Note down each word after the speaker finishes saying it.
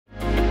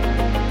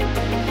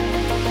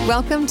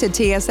Welcome to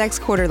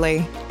TSX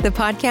Quarterly, the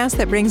podcast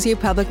that brings you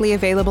publicly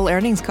available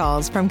earnings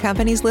calls from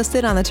companies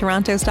listed on the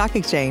Toronto Stock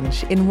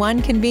Exchange in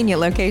one convenient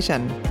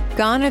location.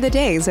 Gone are the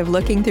days of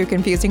looking through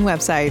confusing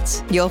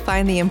websites. You'll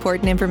find the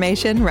important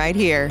information right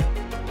here.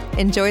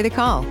 Enjoy the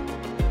call.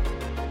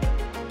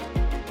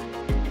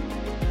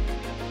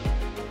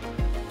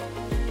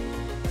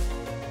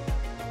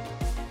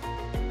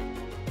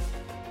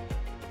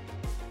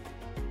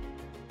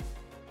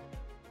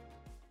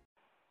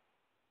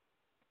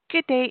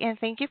 Good day, and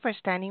thank you for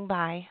standing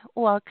by.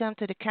 Welcome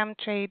to the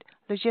Chemtrade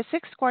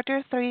Logistics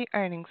Quarter 3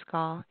 earnings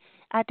call.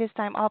 At this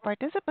time, all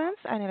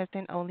participants are in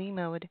listen-only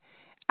mode.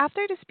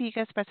 After the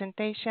speaker's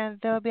presentation,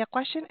 there will be a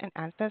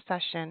question-and-answer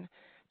session.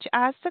 To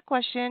ask a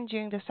question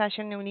during the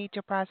session, you will need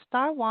to press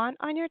star 1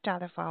 on your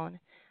telephone.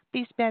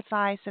 Please be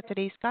advised that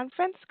today's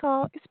conference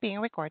call is being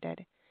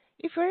recorded.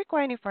 If you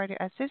require any further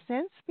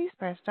assistance, please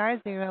press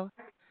star 0.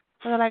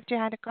 I would like to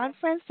hand the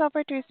conference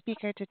over to your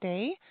speaker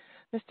today,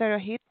 Mr.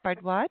 Rohit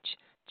Bhardwaj,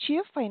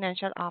 Chief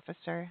Financial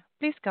Officer.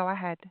 Please go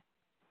ahead.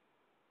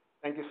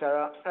 Thank you,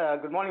 Sarah.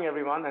 Good morning,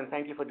 everyone, and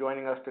thank you for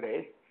joining us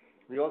today.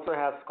 We also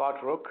have Scott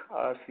Rook,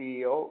 our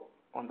CEO,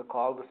 on the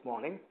call this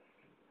morning.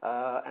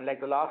 And like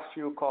the last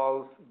few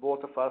calls,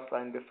 both of us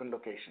are in different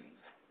locations.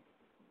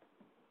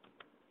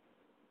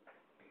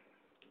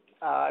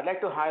 I'd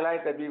like to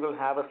highlight that we will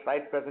have a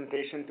slide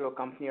presentation to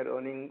accompany our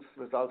earnings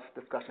results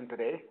discussion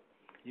today.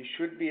 You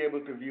should be able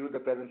to view the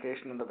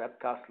presentation on the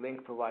webcast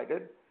link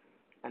provided,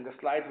 and the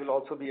slides will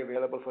also be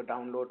available for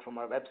download from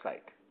our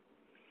website.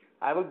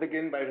 I will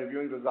begin by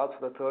reviewing results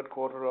for the third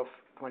quarter of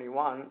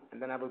 21,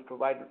 and then I will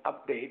provide an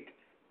update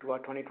to our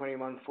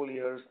 2021 full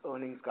year's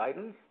earnings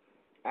guidance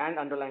and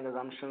underlying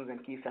assumptions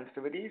and key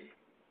sensitivities,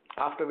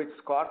 after which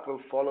Scott will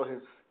follow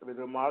with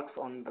remarks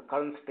on the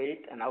current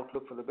state and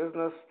outlook for the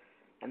business,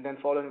 and then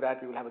following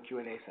that, we will have a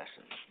Q&A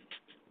session.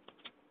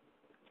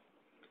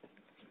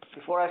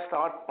 Before I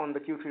start on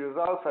the Q3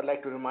 results, I'd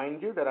like to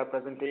remind you that our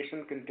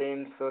presentation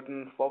contains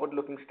certain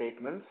forward-looking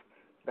statements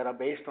that are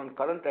based on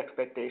current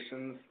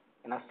expectations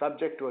and are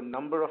subject to a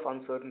number of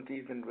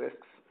uncertainties and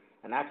risks,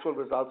 and actual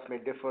results may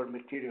differ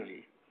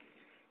materially.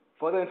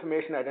 Further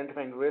information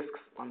identifying risks,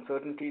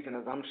 uncertainties, and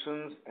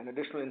assumptions, and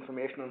additional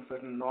information on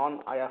certain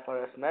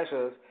non-IFRS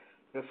measures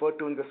referred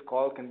to in this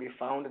call can be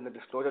found in the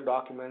disclosure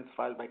documents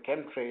filed by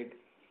Chemtrade,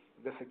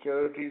 the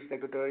securities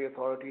regulatory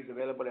authorities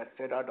available at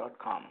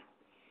sedar.com.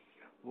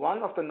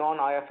 One of the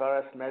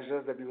non-IFRS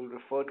measures that we will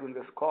refer to in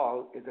this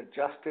call is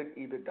adjusted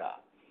EBITDA,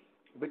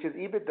 which is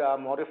EBITDA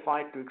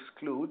modified to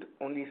exclude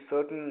only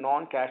certain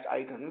non-cash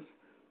items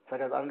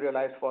such as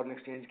unrealized foreign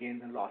exchange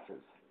gains and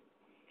losses.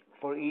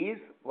 For ease,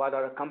 while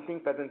our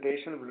accompanying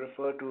presentation will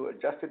refer to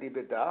adjusted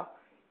EBITDA,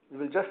 we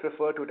will just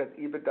refer to it as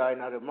EBITDA in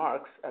our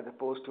remarks as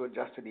opposed to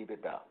adjusted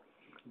EBITDA.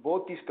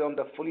 Both these terms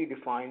are fully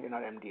defined in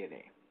our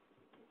MD&A.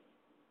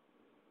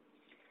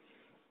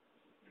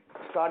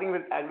 Starting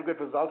with aggregate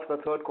results for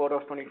the third quarter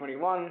of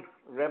 2021,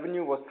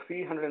 revenue was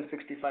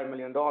 $365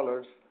 million,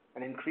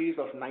 an increase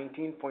of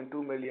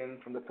 $19.2 million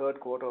from the third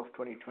quarter of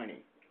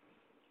 2020.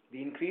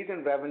 The increase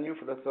in revenue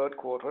for the third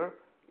quarter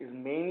is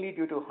mainly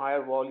due to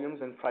higher volumes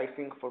and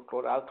pricing for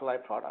chlor-alkali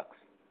products.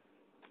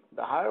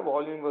 The higher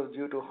volume was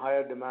due to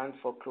higher demand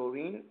for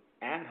chlorine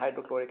and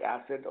hydrochloric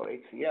acid, or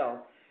HCl,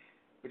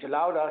 which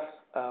allowed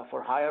us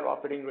for higher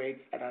operating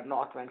rates at our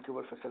North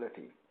Vancouver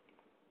facility.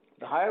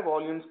 The higher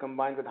volumes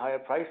combined with higher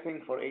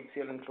pricing for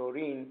HCl and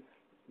chlorine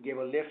gave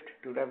a lift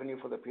to revenue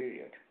for the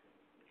period.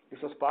 This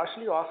was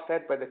partially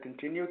offset by the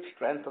continued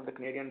strength of the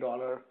Canadian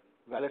dollar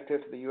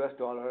relative to the US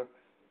dollar,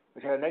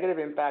 which had a negative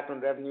impact on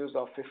revenues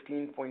of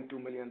 $15.2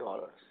 million.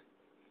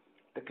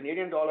 The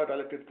Canadian dollar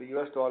relative to the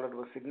US dollar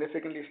was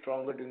significantly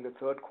stronger during the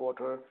third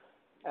quarter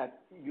at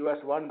US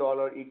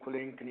 $1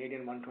 equaling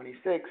Canadian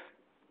 126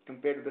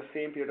 compared to the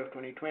same period of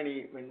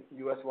 2020 when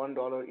US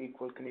 $1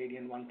 equaled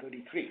Canadian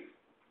 133.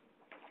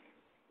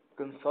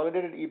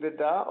 Consolidated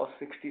EBITDA of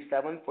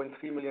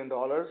 $67.3 million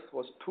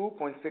was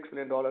 $2.6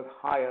 million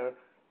higher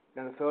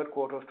than the third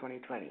quarter of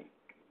 2020.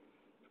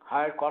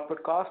 Higher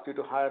corporate costs due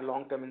to higher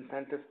long-term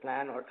incentive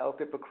plan or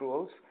LTIP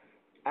accruals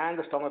and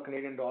the stronger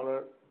Canadian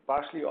dollar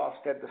partially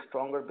offset the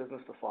stronger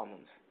business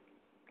performance.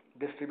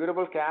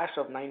 Distributable cash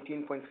of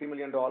 $19.3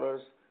 million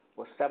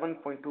was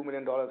 $7.2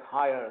 million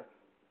higher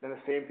than the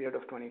same period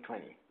of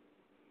 2020.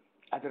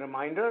 As a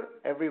reminder,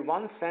 every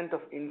 1 cent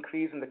of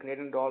increase in the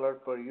Canadian dollar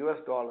per US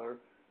dollar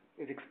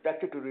is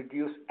expected to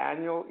reduce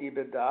annual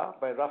EBITDA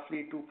by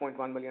roughly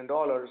 $2.1 million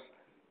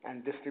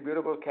and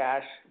distributable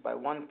cash by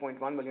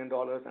 $1.1 million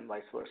and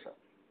vice versa.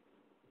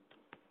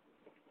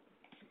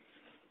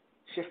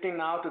 Shifting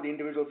now to the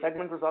individual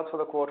segment results for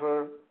the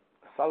quarter,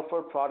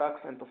 Sulfur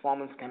Products and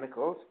Performance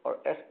Chemicals, or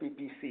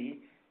SPPC,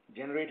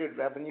 generated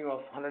revenue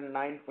of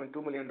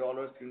 $109.2 million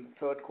in the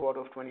third quarter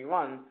of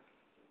 21,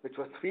 which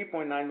was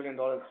 $3.9 million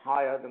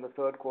higher than the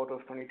third quarter of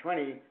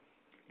 2020,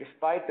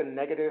 despite the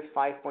negative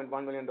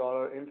 $5.1 million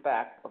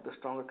impact of the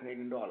stronger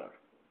Canadian dollar.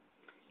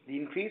 The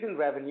increase in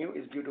revenue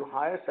is due to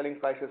higher selling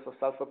prices for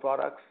sulfur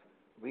products,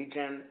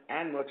 regen,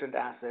 and merchant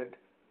acid,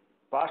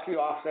 partially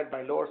offset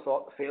by lower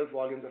sales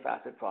volumes of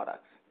acid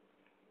products.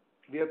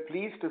 We are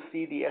pleased to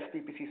see the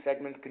SPPC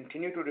segment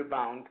continue to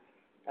rebound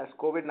as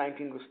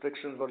COVID-19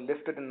 restrictions were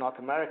lifted in North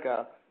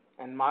America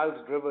and miles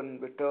driven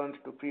returned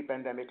to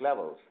pre-pandemic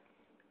levels.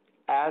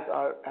 As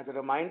a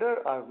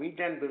reminder, our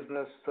regen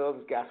business serves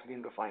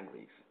gasoline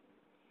refineries.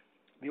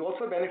 We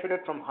also benefited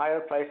from higher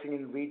pricing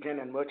in regen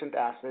and merchant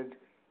acid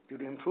due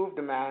to improved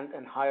demand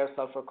and higher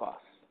sulfur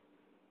costs.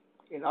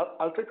 In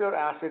ultrapure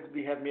acids,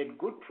 we have made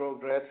good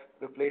progress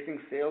replacing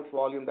sales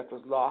volume that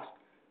was lost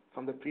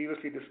from the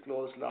previously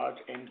disclosed large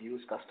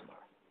end-use customer.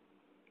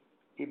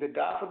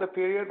 EBITDA for the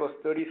period was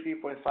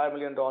 $33.5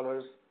 million,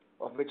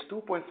 of which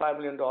 $2.5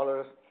 million,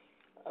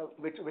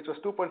 which was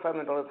 $2.5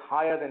 million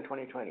higher than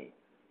 2020.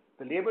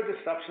 The labor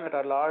disruption at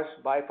our large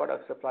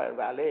byproduct supplier,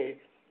 Vale,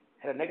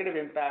 had a negative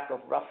impact of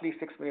roughly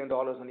 $6 million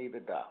on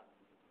EBITDA.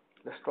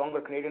 The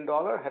stronger Canadian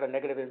dollar had a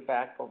negative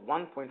impact of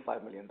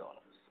 $1.5 million.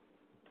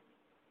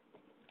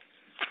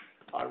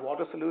 Our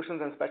Water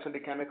Solutions and Specialty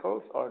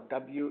Chemicals, or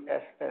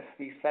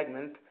WSSC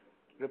segment,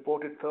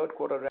 reported third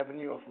quarter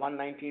revenue of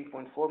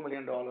 $119.4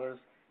 million,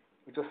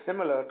 which was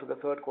similar to the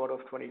third quarter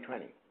of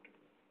 2020.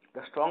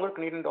 The stronger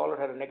Canadian dollar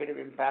had a negative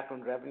impact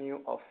on revenue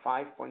of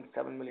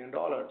 $5.7 million.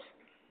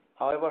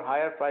 However,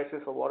 higher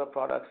prices for water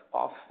products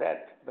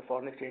offset the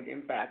foreign exchange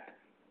impact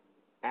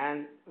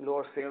and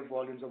lower sales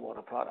volumes of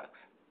water products.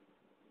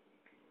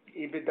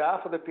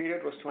 EBITDA for the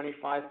period was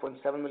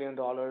 $25.7 million,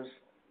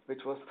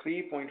 which was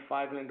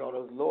 $3.5 million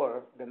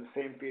lower than the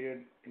same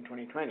period in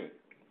 2020.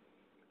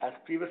 As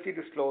previously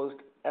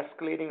disclosed,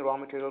 escalating raw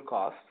material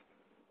costs,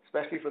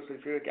 especially for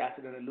sulfuric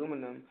acid and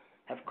aluminum,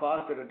 have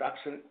caused a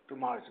reduction to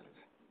margins.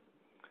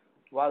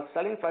 While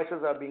selling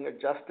prices are being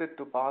adjusted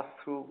to pass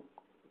through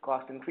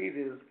cost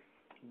increases,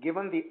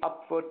 given the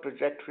upward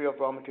trajectory of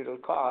raw material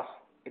costs,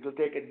 it will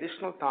take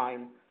additional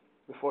time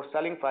before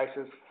selling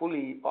prices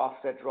fully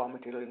offset raw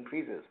material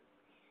increases.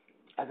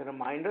 As a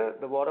reminder,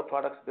 the water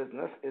products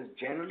business is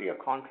generally a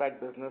contract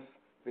business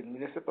with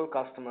municipal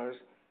customers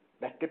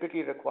that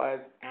typically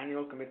requires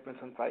annual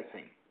commitments on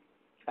pricing.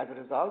 As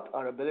a result,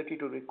 our ability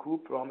to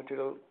recoup raw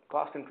material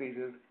cost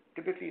increases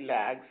typically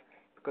lags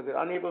because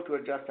we're unable to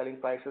adjust selling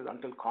prices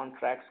until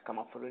contracts come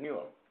up for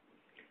renewal.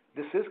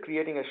 This is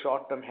creating a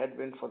short-term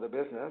headwind for the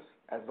business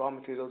as raw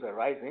materials are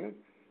rising,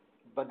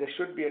 but there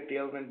should be a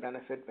tailwind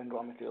benefit when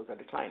raw materials are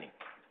declining.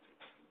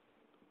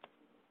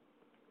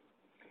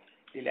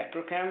 The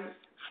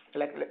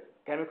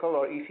Electrochemical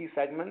or EC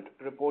segment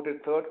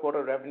reported third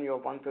quarter revenue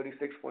of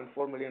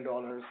 $136.4 million,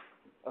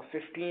 a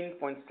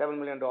 $15.7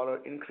 million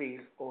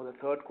increase over the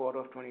third quarter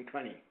of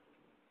 2020.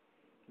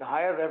 The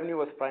higher revenue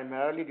was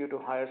primarily due to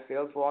higher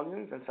sales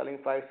volumes and selling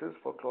prices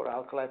for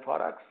chlor-alkali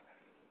products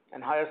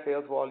and higher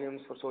sales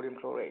volumes for sodium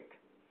chlorate.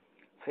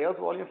 Sales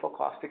volume for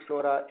caustic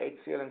soda,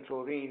 HCl, and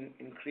chlorine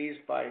increased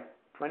by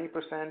 20%,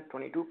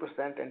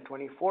 22%, and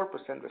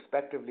 24%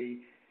 respectively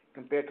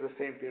compared to the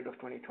same period of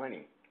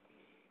 2020.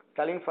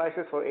 Selling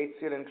prices for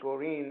HCl and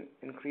chlorine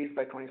increased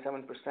by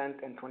 27%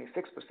 and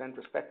 26%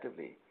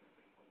 respectively.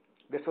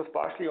 This was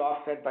partially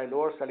offset by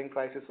lower selling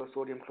prices for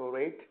sodium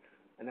chlorate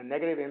and a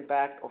negative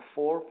impact of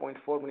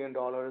 $4.4 million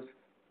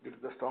due to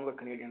the stronger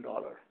Canadian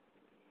dollar.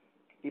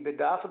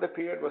 EBITDA for the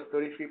period was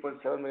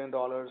 $33.7 million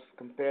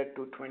compared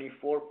to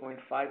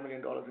 $24.5 million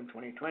in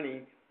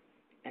 2020,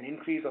 an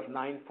increase of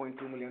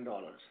 $9.2 million.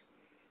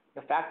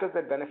 The factors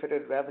that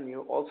benefited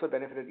revenue also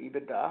benefited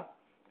EBITDA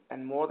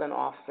and more than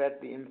offset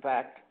the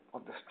impact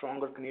of the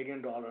stronger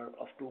Canadian dollar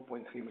of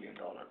 $2.3 million.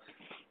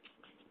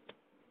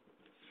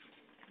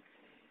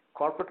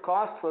 Corporate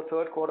costs for the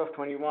third quarter of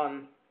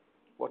 2021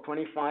 were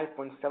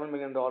 $25.7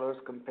 million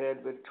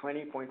compared with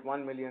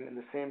 $20.1 million in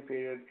the same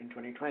period in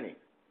 2020.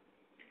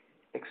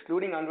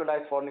 Excluding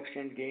unrealized foreign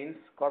exchange gains,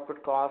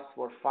 corporate costs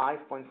were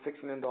 $5.6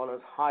 million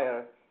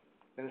higher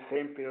than the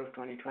same period of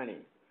 2020.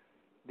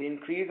 The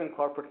increase in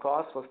corporate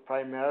costs was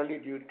primarily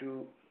due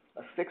to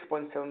a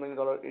 $6.7 million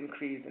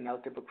increase in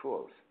LTIP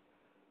accruals.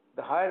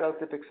 The higher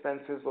LTIP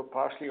expenses were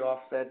partially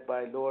offset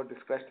by lower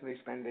discretionary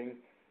spending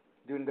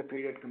during the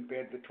period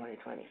compared with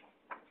 2020.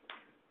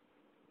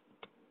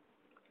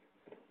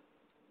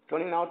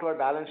 Turning now to our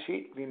balance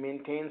sheet, we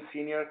maintain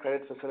senior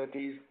credit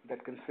facilities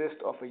that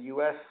consist of a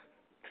U.S.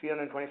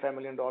 $325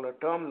 million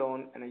term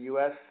loan and a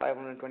U.S.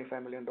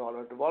 $525 million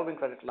revolving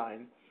credit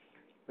line,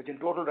 which in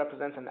total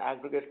represents an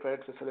aggregate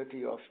credit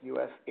facility of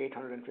U.S.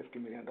 $850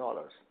 million.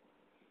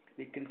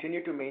 We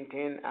continue to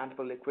maintain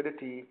ample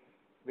liquidity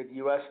with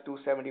U.S.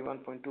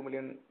 $271.2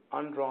 million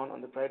undrawn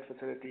on the credit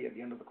facility at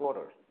the end of the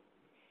quarter.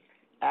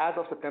 As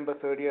of September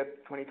 30th,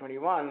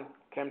 2021,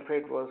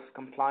 Chemtrade was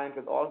compliant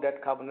with all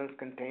debt covenants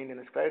contained in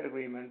its credit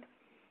agreement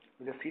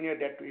with a senior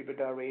debt to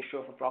EBITDA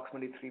ratio of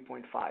approximately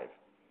 3.5.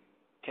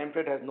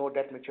 Chemtrade has no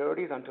debt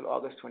maturities until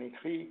August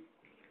 23.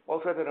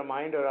 Also, as a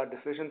reminder, our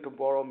decision to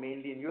borrow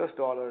mainly in US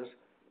dollars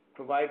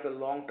provides a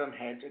long-term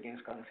hedge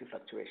against currency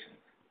fluctuations.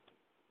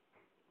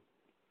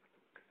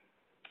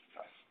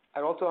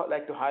 I'd also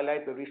like to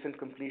highlight the recent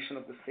completion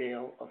of the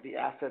sale of the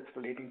assets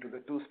relating to the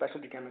two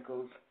specialty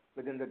chemicals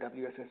within the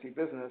WSSC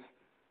business,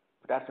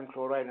 potassium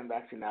chloride and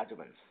vaccine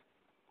adjuvants.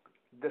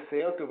 The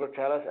sale to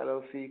Vertellis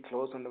LLC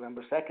closed on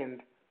November 2nd,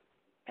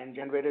 and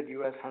generated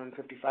US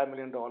 $155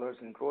 million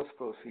in gross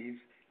proceeds,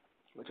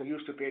 which are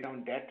used to pay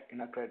down debt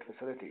in our credit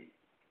facility.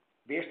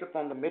 Based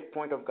upon the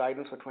midpoint of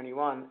guidance for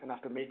 21, and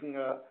after making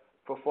a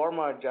pro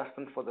forma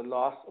adjustment for the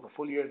loss of a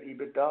full year's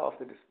EBITDA of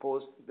the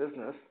disposed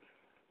business,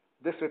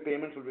 this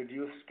repayment will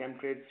reduce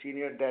Chemtrade's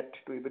senior debt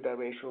to EBITDA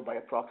ratio by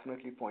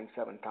approximately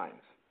 0.7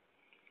 times.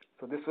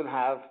 So this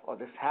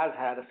has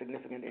had a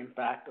significant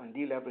impact on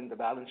delevering the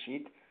balance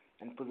sheet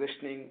and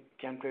positioning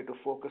Chemtrade to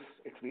focus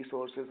its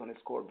resources on its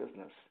core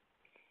business.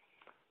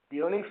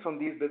 The earnings from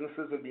these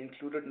businesses will be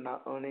included in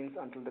our earnings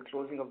until the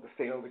closing of the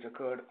sale, which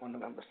occurred on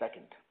November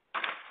 2nd.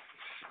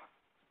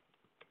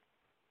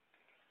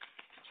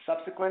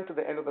 Subsequent to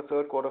the end of the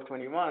third quarter of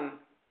 21,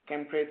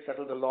 Chemtrade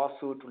settled a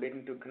lawsuit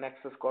relating to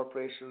Conexus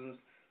Corporation's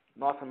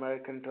North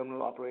American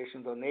Terminal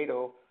Operations, or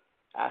NATO,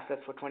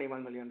 assets for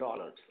 $21 million.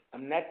 A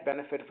net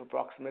benefit of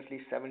approximately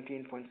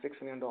 $17.6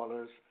 million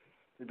will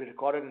be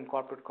recorded in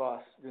corporate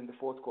costs during the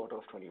fourth quarter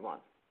of 21.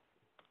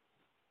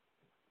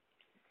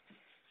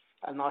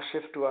 I'll now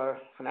shift to our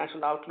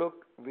financial outlook.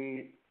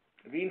 We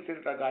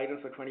reinstated our guidance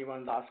for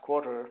 21 last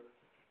quarter,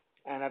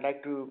 and I'd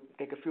like to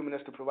take a few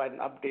minutes to provide an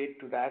update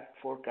to that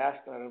forecast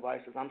and our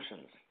revised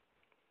assumptions.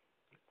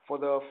 For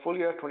the full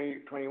year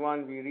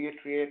 2021, we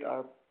reiterate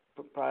our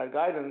prior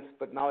guidance,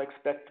 but now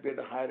expect to be at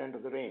the higher end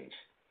of the range.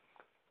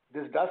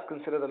 This does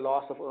consider the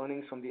loss of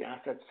earnings from the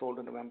assets sold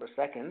on November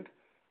 2nd,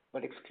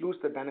 but excludes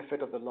the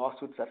benefit of the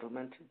lawsuit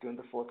settlement during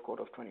the fourth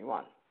quarter of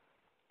 21.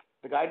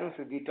 The guidance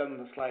is detailed on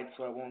the slide,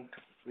 so I won't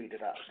read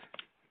it out.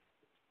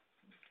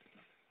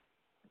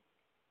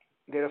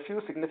 There are a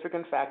few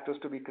significant factors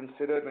to be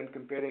considered when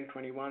comparing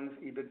 21's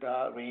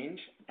EBITDA range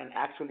and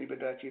actual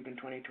EBITDA achieved in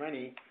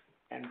 2020,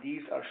 and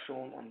these are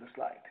shown on the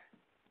slide.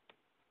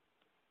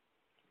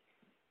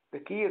 The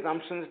key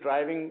assumptions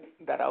driving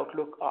that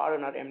outlook are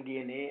in our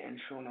MD&A and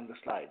shown on the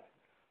slide.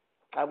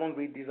 I won't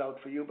read these out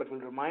for you, but will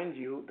remind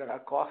you that our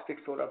caustic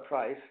soda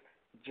price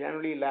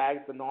generally lags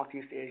the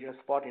Northeast Asia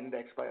spot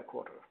index by a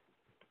quarter.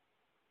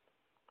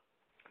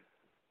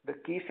 The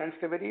key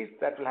sensitivities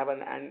that will have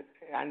an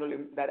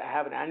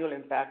annual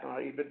impact on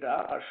our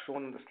EBITDA are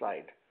shown on the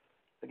slide.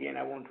 Again,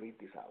 I won't read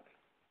these out.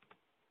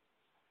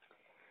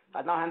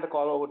 I'll now hand the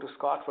call over to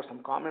Scott for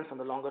some comments on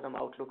the longer-term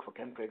outlook for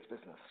Chemtrade's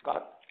business.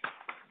 Scott?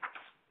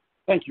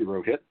 Thank you,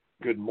 Rohit.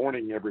 Good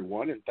morning,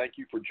 everyone, and thank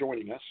you for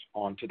joining us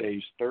on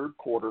today's third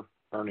quarter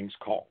earnings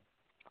call.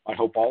 I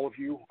hope all of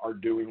you are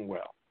doing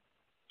well.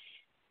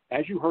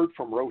 As you heard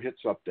from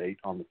Rohit's update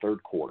on the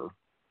third quarter,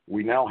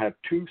 we now have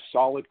 2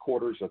 solid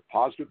quarters of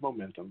positive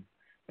momentum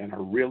and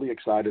are really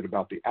excited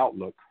about the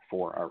outlook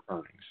for our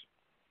earnings.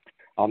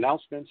 I'll now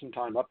spend some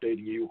time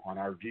updating you on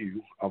our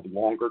view of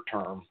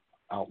longer-term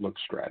outlook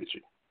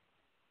strategy.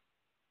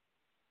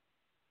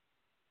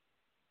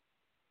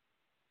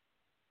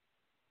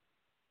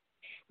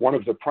 One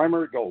of the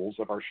primary goals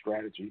of our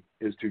strategy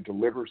is to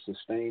deliver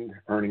sustained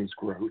earnings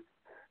growth,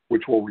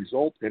 which will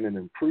result in an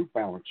improved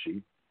balance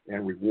sheet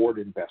and reward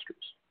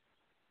investors.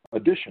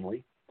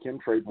 Additionally,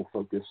 Chemtrade will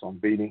focus on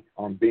being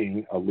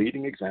a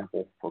leading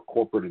example for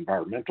corporate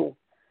environmental,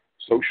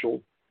 social,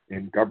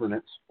 and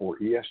governance, or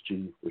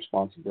ESG,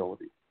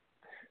 responsibility.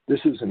 This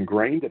is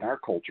ingrained in our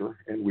culture,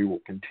 and we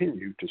will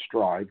continue to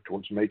strive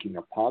towards making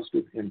a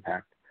positive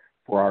impact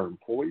for our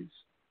employees,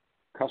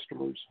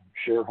 customers,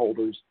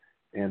 shareholders,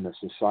 and the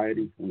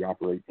society we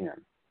operate in.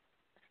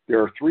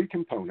 There are 3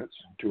 components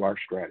to our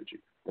strategy.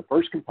 The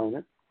first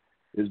component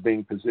is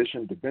being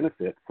positioned to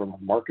benefit from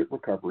a market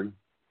recovery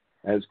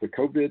as the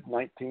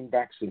COVID-19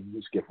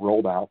 vaccines get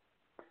rolled out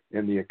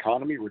and the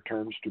economy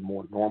returns to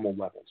more normal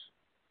levels.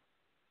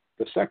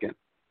 The second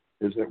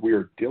is that we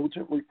are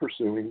diligently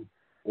pursuing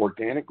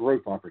organic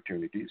growth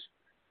opportunities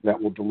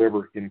that will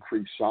deliver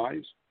increased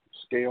size,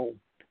 scale,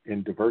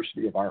 and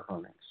diversity of our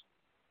earnings.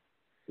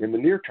 In the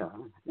near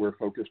term, we're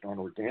focused on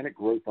organic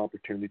growth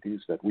opportunities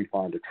that we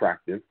find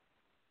attractive,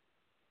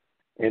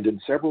 and in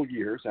several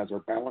years, as our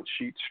balance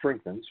sheet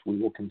strengthens,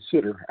 we will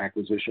consider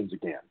acquisitions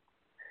again.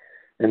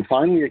 And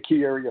finally, a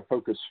key area of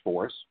focus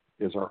for us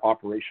is our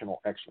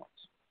operational excellence.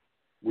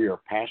 We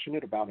are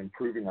passionate about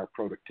improving our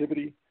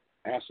productivity,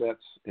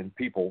 assets, and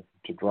people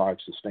to drive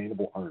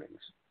sustainable earnings.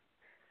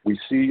 We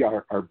see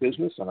our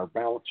business and our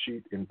balance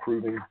sheet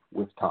improving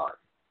with time.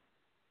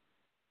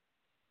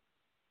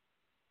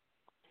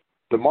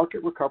 The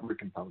market recovery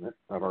component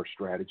of our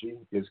strategy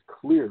is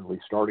clearly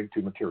starting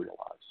to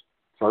materialize.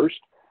 First,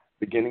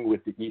 beginning with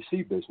the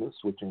EC business,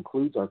 which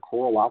includes our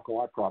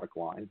chlor-alkali product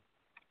line,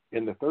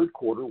 in the third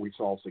quarter, we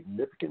saw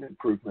significant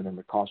improvement in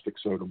the caustic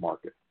soda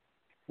market.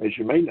 As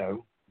you may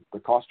know, the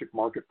caustic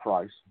market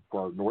price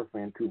for our North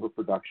Vancouver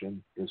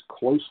production is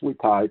closely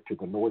tied to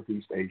the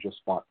Northeast Asia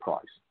spot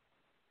price.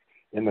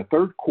 In the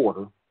third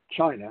quarter,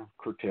 China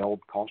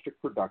curtailed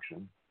caustic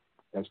production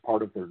as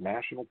part of their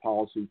national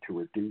policy to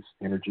reduce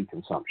energy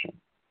consumption.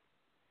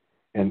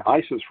 An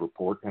ICIS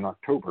report in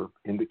October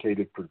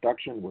indicated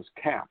production was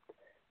capped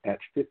at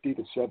 50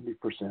 to 70%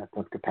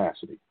 of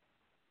capacity.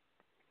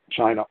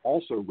 China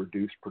also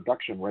reduced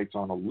production rates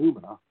on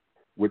alumina,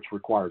 which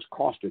requires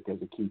caustic as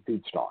a key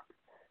feedstock.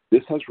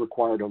 This has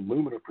required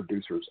alumina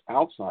producers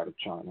outside of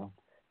China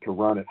to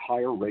run at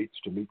higher rates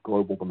to meet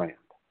global demand.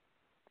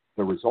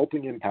 The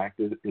resulting impact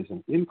is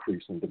an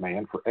increase in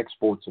demand for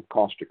exports of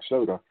caustic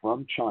soda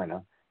from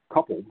China,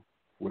 coupled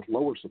with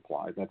lower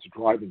supply that's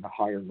driving the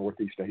higher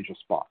Northeast Asia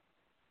spot.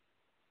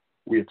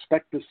 We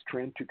expect this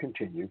trend to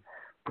continue,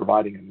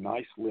 providing a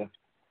nice lift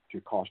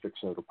to caustic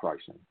soda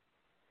pricing.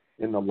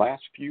 In the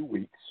last few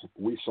weeks,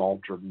 we saw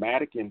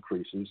dramatic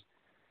increases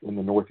in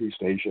the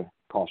Northeast Asia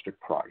caustic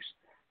price,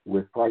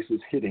 with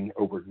prices hitting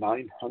over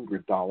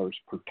 $900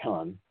 per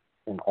ton,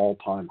 an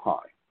all-time high.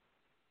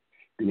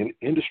 The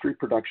industry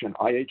production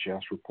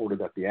IHS reported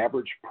that the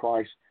average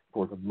price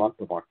for the month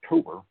of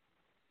October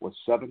was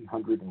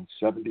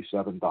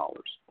 $777,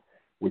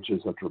 which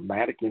is a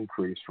dramatic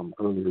increase from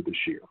earlier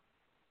this year.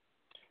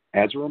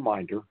 As a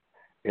reminder,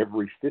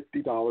 every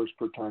 $50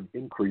 per ton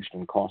increase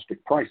in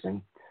caustic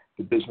pricing,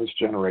 the business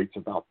generates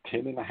about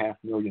 $10.5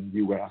 million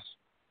US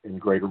in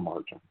greater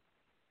margin.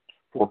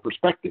 For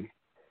perspective,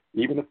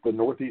 even if the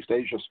Northeast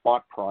Asia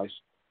spot price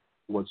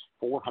was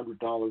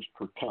 $400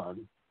 per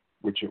ton,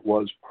 which it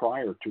was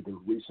prior to the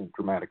recent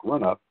dramatic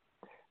run-up,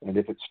 and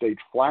if it stayed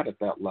flat at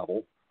that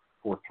level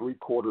for 3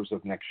 quarters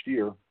of next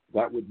year,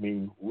 that would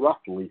mean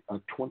roughly a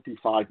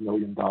 $25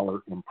 million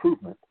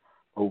improvement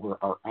over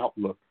our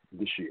outlook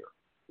this year.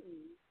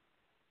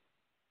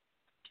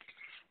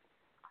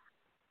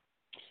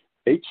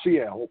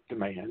 HCl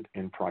demand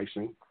and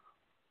pricing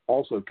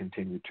also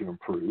continued to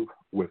improve,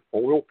 with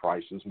oil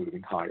prices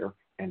moving higher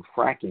and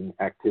fracking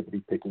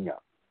activity picking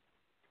up.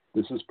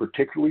 This is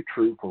particularly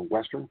true for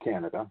Western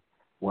Canada,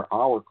 where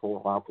our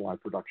chlor-alkali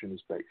production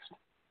is based.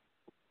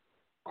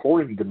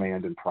 Chlorine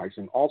demand and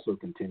pricing also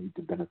continued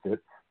to benefit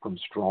from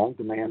strong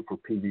demand for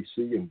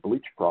PVC and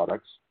bleach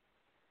products,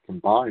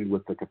 combined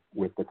with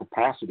the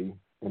capacity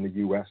in the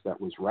U.S. that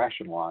was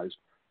rationalized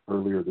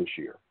earlier this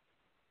year.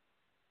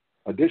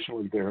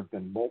 Additionally, there have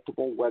been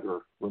multiple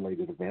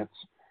weather-related events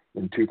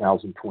in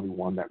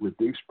 2021 that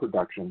reduced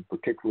production,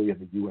 particularly in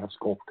the U.S.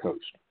 Gulf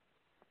Coast.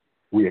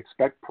 We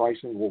expect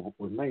pricing will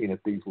remain at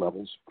these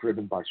levels,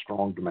 driven by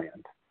strong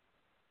demand.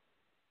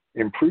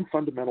 Improved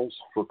fundamentals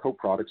for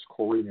co-products,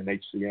 chlorine and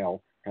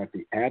HCl, have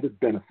the added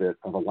benefit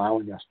of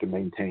allowing us to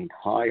maintain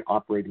high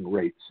operating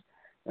rates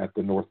at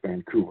the North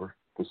Vancouver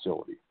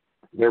facility,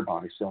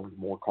 thereby selling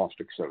more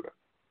caustic soda.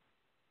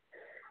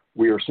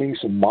 We are seeing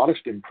some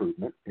modest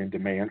improvement in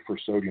demand for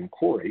sodium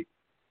chlorate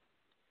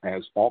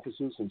as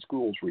offices and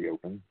schools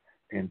reopen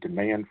and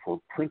demand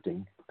for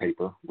printing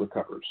paper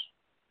recovers.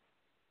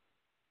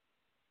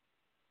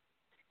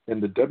 In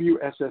the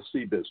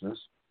WSSC business,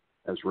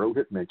 as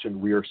Rohit mentioned,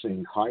 we are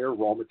seeing higher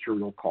raw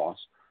material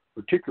costs,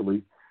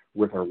 particularly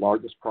with our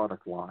largest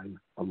product line,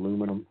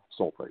 aluminum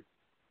sulfate.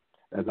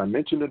 As I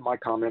mentioned in my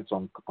comments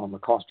on the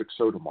caustic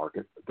soda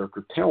market, the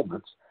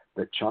curtailments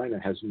that China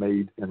has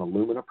made in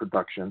alumina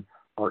production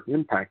are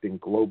impacting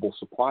global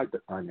supply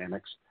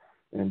dynamics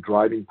and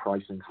driving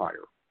pricing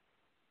higher.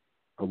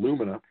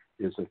 Alumina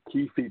is a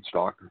key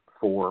feedstock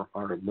for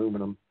our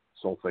aluminum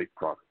sulfate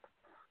product,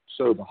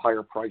 so the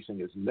higher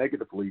pricing is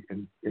negatively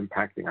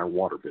impacting our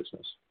water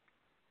business.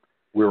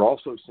 We're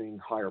also seeing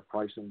higher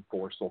pricing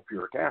for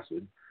sulfuric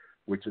acid,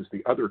 which is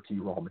the other key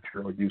raw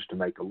material used to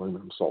make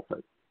aluminum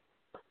sulfate.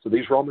 So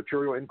these raw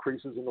material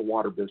increases in the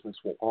water business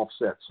will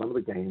offset some of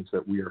the gains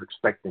that we are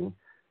expecting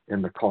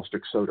in the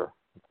caustic soda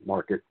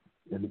market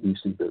in the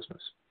EC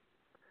business.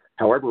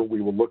 However,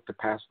 we will look to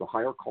pass the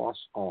higher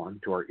costs on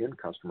to our end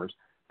customers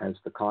as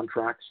the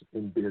contracts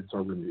and bids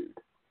are renewed.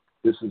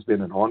 This has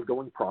been an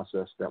ongoing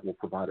process that will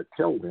provide a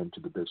tailwind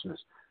to the business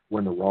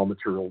when the raw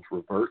materials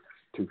revert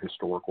to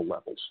historical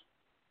levels.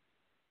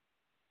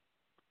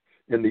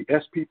 In the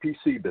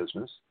SPPC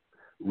business,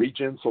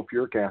 Regen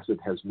sulfuric acid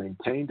has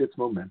maintained its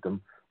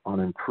momentum on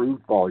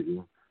improved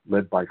volume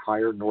led by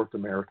higher North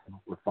American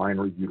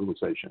refinery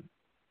utilization.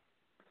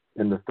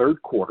 In the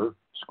third quarter,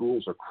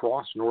 schools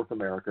across North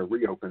America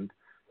reopened,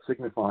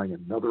 signifying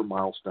another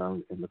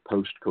milestone in the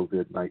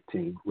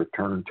post-COVID-19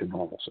 return to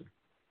normalcy.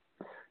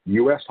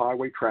 U.S.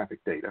 highway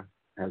traffic data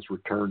has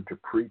returned to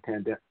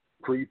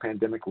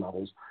pre-pandemic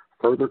levels,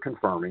 further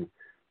confirming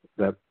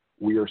that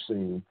we are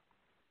seeing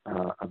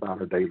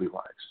about our daily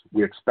lives.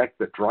 We expect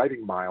that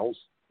driving miles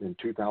in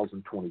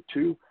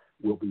 2022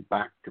 will be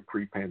back to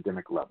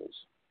pre-pandemic levels.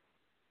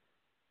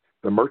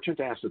 The merchant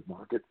acid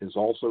market is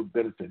also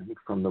benefiting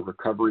from the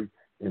recovery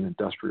in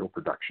industrial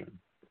production.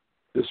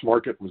 This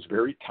market was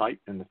very tight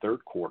in the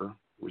third quarter,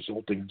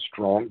 resulting in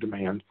strong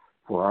demand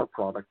for our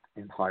product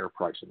and higher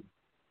pricing.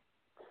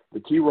 The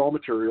key raw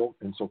material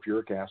in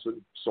sulfuric acid,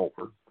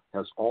 sulfur,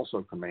 has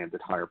also commanded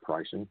higher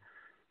pricing,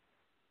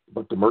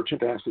 but the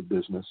merchant acid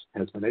business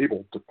has been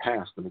able to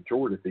pass the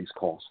majority of these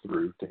costs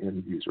through to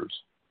end users.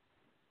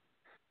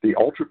 The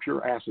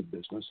ultrapure acid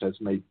business has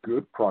made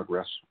good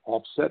progress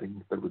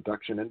offsetting the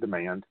reduction in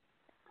demand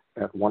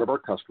at one of our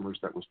customers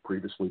that was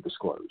previously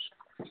disclosed.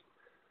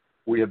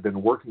 We have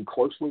been working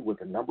closely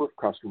with a number of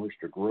customers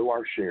to grow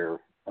our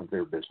share of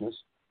their business,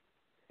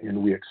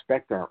 and we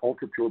expect our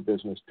ultrapure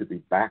business to be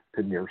back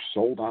to near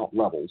sold-out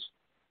levels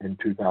in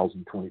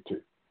 2022.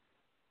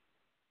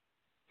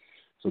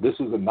 So this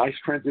is a nice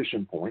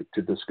transition point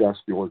to discuss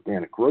the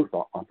organic growth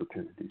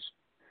opportunities.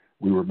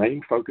 We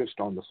remain focused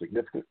on the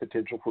significant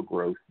potential for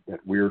growth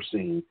that we are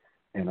seeing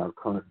in our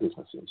current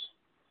businesses.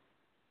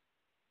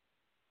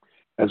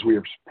 As we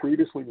have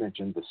previously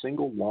mentioned, the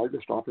single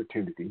largest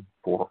opportunity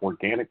for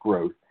organic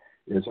growth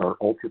is our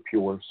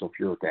ultra-pure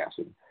sulfuric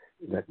acid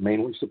that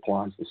mainly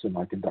supplies the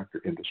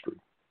semiconductor industry.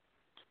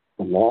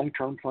 The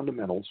long-term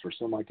fundamentals for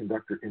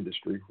semiconductor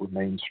industry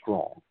remain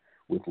strong,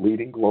 with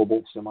leading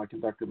global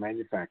semiconductor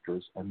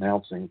manufacturers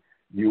announcing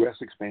U.S.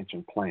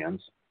 expansion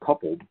plans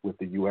coupled with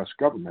the U.S.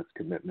 government's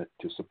commitment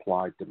to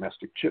supply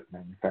domestic chip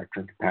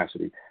manufacturing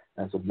capacity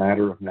as a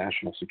matter of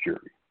national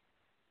security.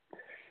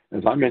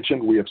 As I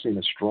mentioned, we have seen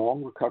a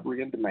strong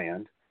recovery in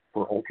demand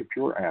for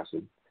ultra-pure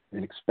acid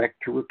and expect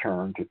to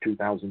return to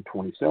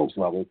 2020 sales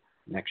level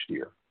next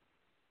year.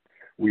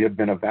 We have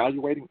been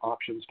evaluating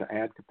options to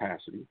add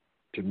capacity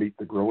to meet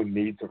the growing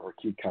needs of our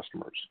key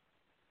customers.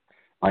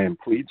 I am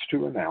pleased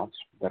to announce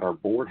that our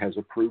board has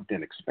approved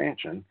an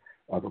expansion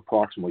of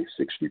approximately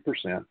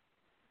 60%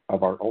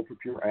 of our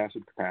ultra-pure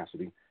acid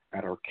capacity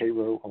at our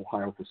Cairo,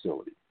 Ohio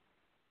facility.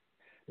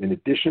 In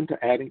addition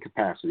to adding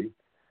capacity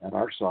at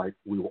our site,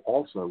 we will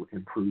also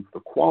improve the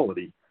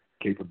quality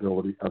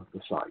capability of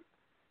the site.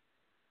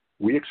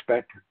 We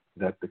expect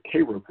that the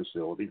Cairo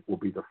facility will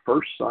be the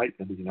first site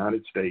in the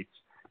United States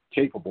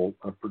capable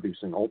of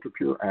producing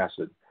ultra-pure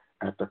acid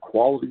at the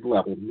quality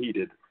level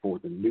needed for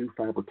the new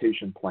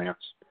fabrication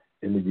plants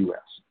in the U.S.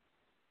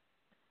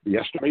 The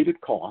estimated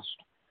cost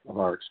of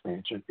our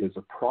expansion is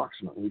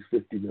approximately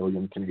 50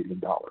 million Canadian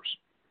dollars,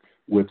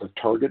 with a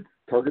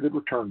targeted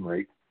return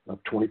rate of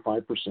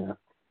 25%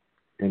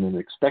 and an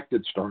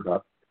expected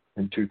startup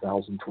in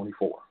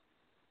 2024.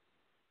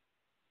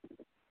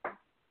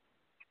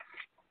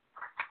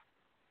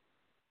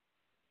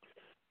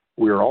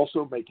 We are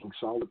also making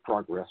solid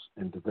progress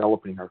in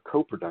developing our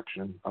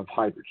co-production of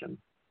hydrogen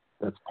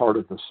that's part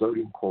of the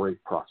sodium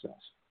chlorate process.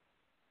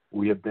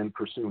 We have been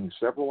pursuing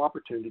several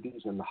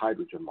opportunities in the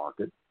hydrogen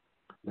market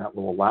that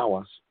will allow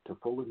us to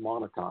fully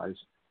monetize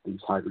these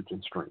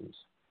hydrogen streams.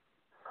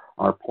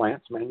 Our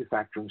plant's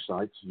manufacturing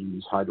sites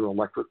use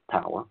hydroelectric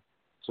power,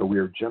 so we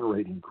are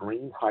generating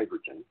green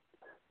hydrogen,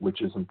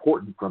 which is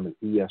important from an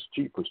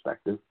ESG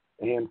perspective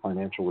and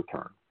financial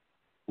return.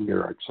 We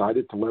are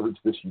excited to leverage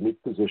this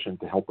unique position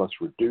to help us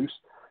reduce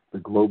the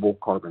global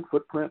carbon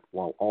footprint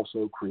while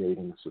also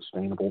creating a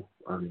sustainable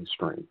earnings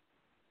stream.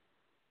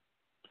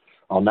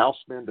 I'll now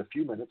spend a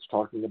few minutes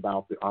talking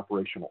about the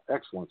operational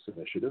excellence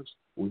initiatives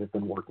we have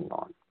been working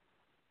on.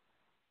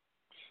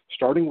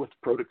 Starting with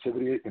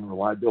productivity and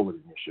reliability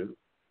initiative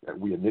that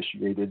we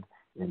initiated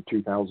in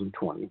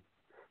 2020,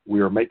 we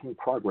are making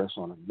progress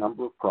on a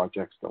number of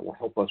projects that will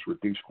help us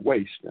reduce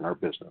waste in our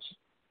business.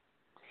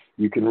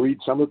 You can read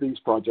some of these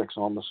projects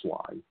on the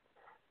slide.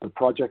 The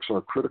projects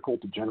are critical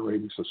to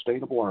generating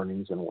sustainable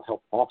earnings and will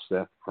help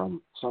offset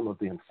from some of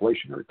the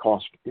inflationary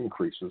cost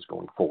increases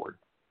going forward.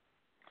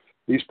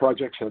 These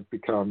projects have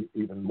become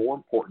even more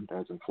important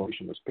as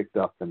inflation has picked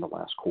up in the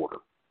last quarter.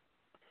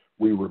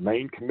 We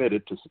remain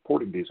committed to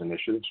supporting these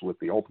initiatives with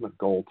the ultimate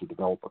goal to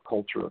develop a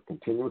culture of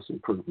continuous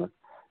improvement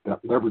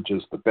that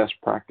leverages the best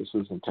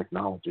practices and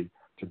technology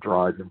to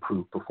drive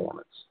improved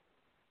performance.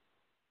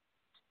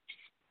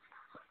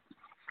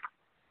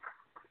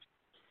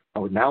 I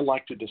would now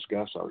like to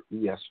discuss our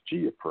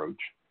ESG approach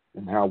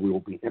and how we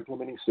will be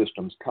implementing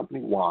systems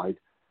company-wide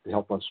to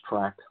help us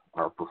track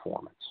our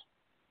performance.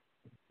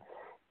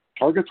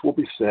 Targets will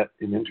be set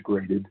and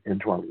integrated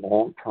into our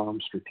long-term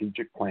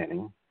strategic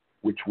planning,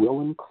 which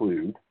will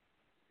include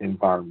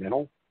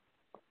environmental,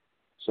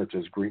 such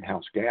as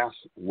greenhouse gas,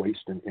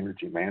 waste and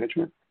energy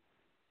management,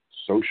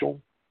 social,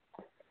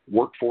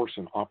 workforce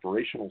and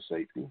operational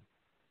safety,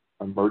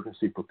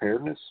 emergency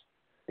preparedness,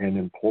 and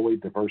employee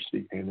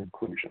diversity and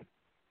inclusion.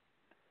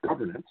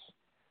 Governance,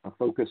 a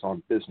focus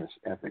on business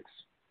ethics,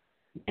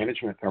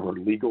 management of our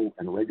legal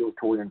and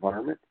regulatory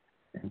environment,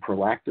 and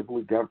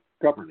proactively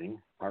governing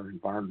our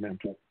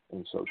environmental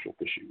and social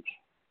issues.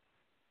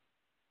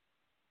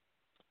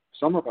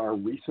 Some of our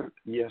recent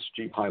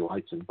ESG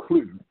highlights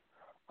include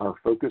our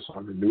focus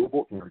on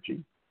renewable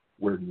energy,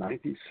 where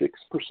 96%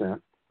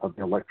 of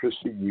the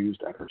electricity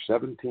used at our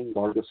 17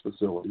 largest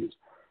facilities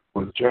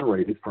was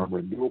generated from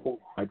renewable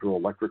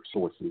hydroelectric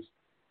sources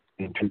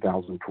in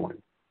 2020.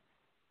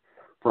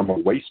 From a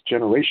waste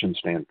generation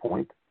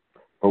standpoint,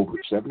 over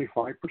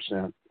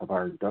 75% of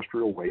our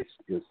industrial waste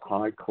is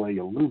high clay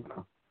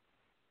alumina,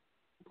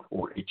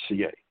 or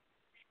HCA.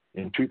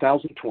 In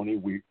 2020,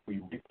 we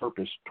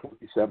repurposed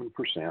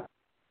 27%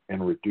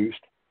 and reduced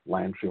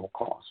landfill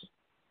costs.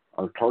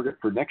 Our target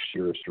for next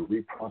year is to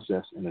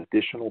reprocess an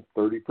additional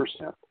 30%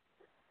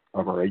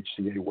 of our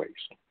HCA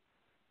waste.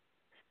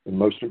 And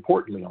most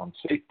importantly, on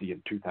safety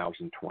in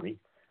 2020,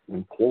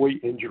 employee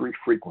injury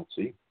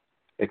frequency,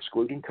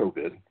 excluding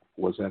COVID,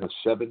 was at a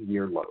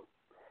 7-year low.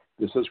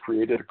 This has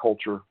created a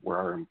culture where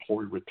our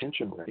employee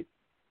retention rate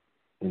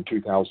in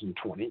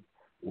 2020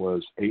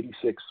 was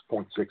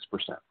 86.6%.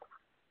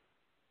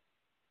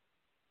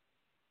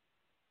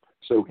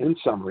 So in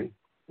summary,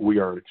 We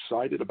are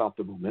excited about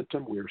the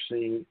momentum we are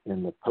seeing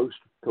in the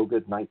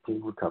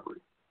post-COVID-19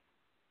 recovery.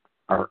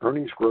 Our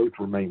earnings growth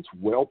remains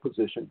well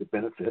positioned to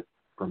benefit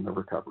from the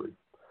recovery.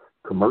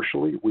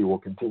 Commercially, we will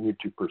continue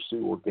to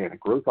pursue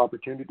organic growth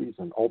opportunities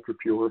in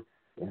ultra-pure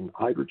and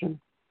hydrogen.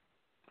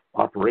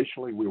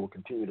 Operationally, we will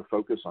continue to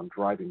focus on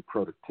driving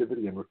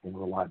productivity and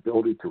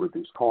reliability to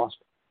reduce cost.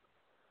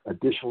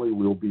 Additionally,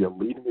 we will be a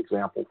leading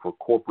example for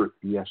corporate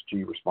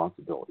ESG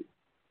responsibility.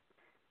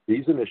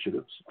 These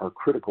initiatives are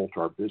critical to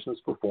our business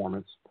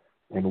performance,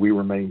 and we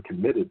remain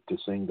committed to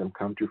seeing them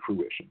come to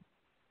fruition.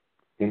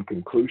 In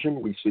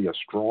conclusion, we see a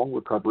strong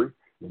recovery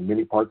in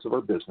many parts of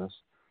our business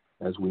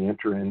as we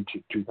enter into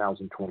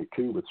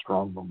 2022 with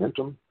strong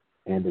momentum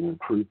and an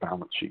improved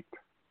balance sheet.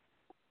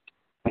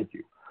 Thank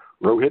you.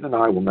 Rohit and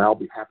I will now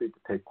be happy to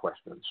take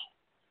questions.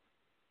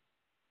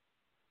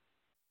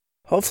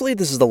 Hopefully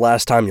this is the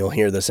last time you'll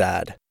hear this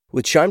ad.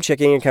 With Chime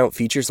checking account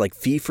features like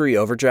fee-free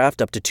overdraft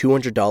up to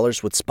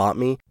 $200 with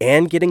SpotMe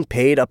and getting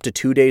paid up to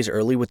 2 days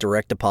early with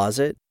direct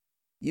deposit,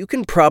 you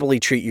can probably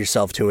treat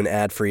yourself to an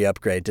ad-free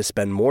upgrade to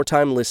spend more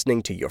time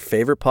listening to your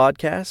favorite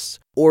podcasts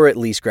or at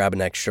least grab an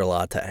extra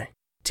latte.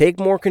 Take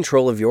more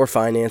control of your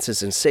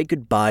finances and say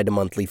goodbye to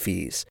monthly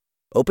fees.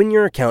 Open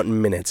your account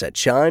in minutes at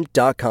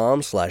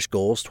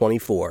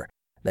chime.com/goals24.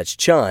 That's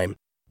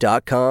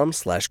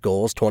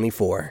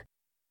chime.com/goals24.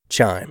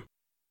 Chime.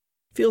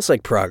 Feels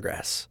like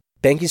progress.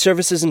 Banking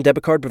services and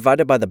debit card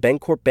provided by the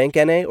Bancorp Bank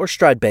N.A. or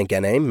Stride Bank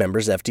N.A.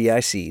 members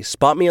FDIC.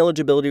 SpotMe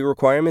eligibility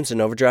requirements and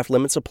overdraft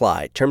limits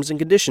apply. Terms and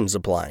conditions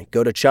apply.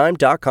 Go to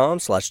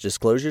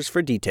chime.com/disclosures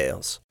for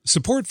details.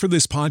 Support for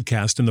this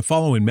podcast and the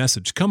following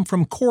message come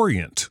from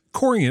Corient.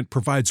 Corient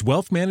provides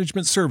wealth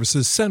management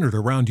services centered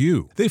around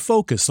you. They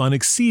focus on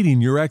exceeding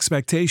your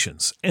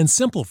expectations and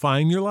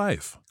simplifying your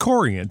life.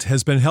 Corient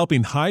has been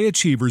helping high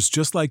achievers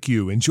just like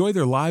you enjoy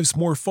their lives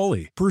more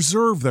fully,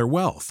 preserve their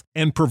wealth,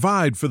 and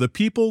provide for the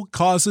people,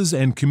 causes,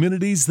 and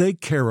communities they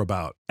care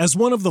about. As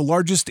one of the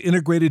largest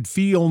integrated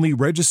fee-only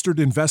registered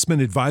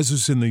investment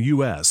advisors in the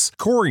U.S.,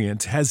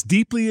 Corient has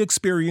deeply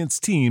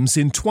experienced teams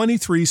in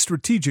 23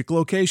 strategic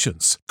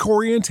locations.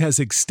 Corient has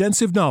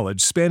extensive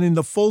knowledge spanning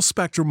the full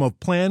spectrum of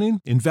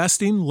planning,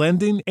 investing,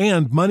 lending,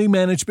 and money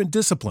management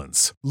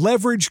disciplines.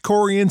 Leverage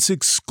Corient's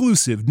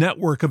exclusive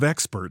network of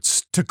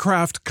experts to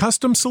craft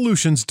custom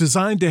solutions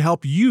designed to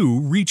help you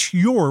reach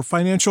your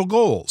financial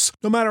goals,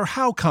 no matter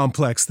how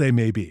complex they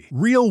may be.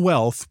 Real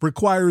wealth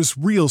requires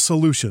real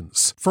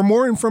solutions. For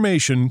more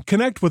information,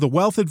 connect with a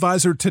wealth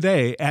advisor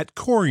today at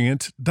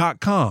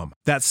Corient.com.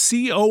 That's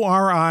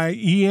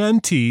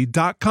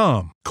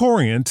Corient.com.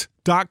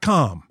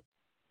 Corient.com.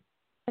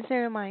 As a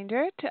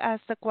reminder, to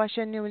ask the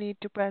question, you will need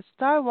to press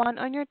star 1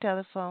 on your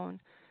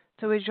telephone.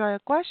 To withdraw your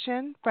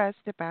question, press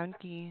the pound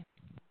key.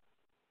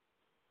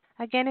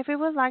 Again, if you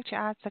would like to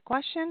ask a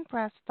question,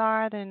 press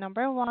star, then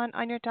number 1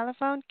 on your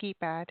telephone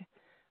keypad.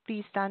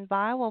 Please stand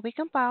by while we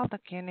compile the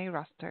Q&A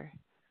roster.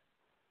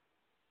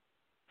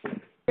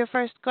 Your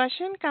first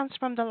question comes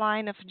from the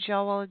line of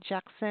Joel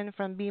Jackson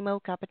from BMO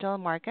Capital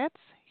Markets.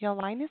 Your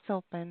line is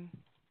open.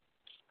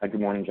 Hi,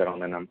 good morning,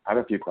 gentlemen. I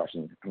have a few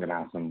questions. I'm going to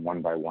ask them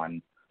one by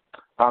one.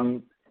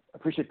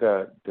 Appreciate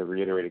the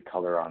reiterated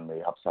color on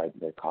the upside to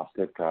the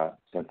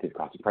sensitive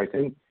caustic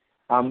pricing.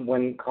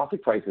 When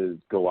caustic prices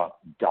go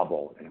up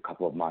double in a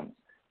couple of months,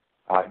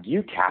 do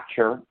you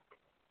capture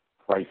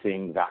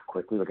pricing that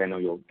quickly? Like I know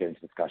you'll get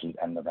into discussions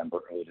end November,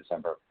 early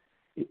December.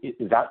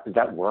 Does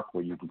that work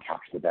where you can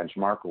capture the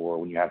benchmark, or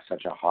when you have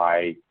such a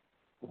high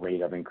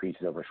rate of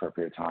increases over a short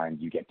period of time,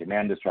 you get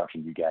demand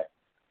destruction, you get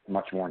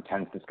much more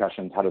intense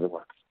discussions? How does it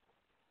work?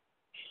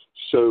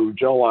 So,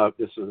 Joel,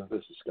 this is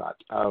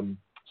Scott.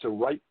 So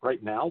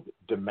right now,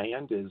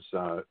 demand is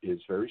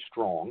very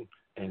strong,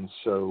 and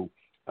so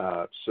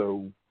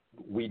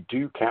we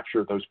do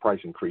capture those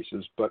price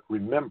increases. But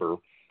remember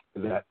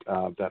that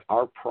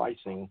our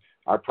pricing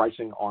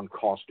on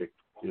caustic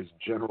is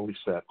generally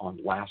set on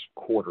last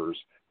quarter's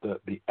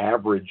the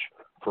average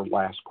for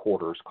last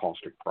quarter's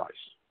caustic price.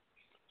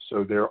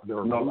 So there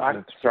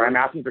are sorry, I'm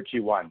asking for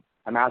Q1.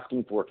 I'm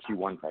asking for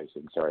Q1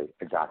 pricing. Sorry,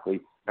 exactly.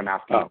 I'm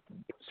asking.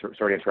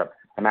 Sorry to interrupt.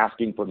 I'm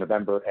asking for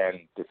November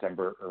and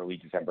December, early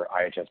December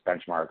IHS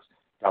benchmarks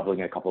doubling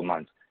in a couple of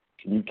months.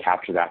 Can you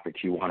capture that for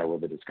Q1, or will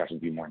the discussions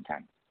be more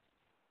intense?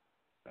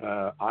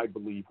 I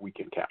believe we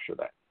can capture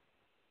that.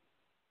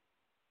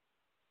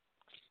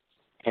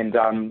 And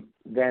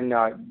then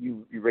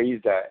you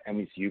raised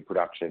MECU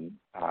production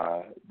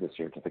this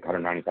year to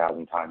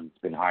 190,000 tons.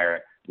 It's been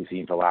higher we've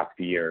seen for the last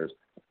few years.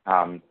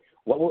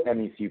 What will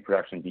MECU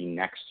production be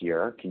next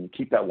year? Can you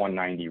keep that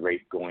 190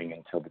 rate going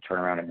until the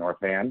turnaround at North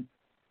Van?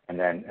 And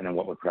then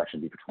what would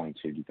production be for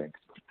 22, do you think?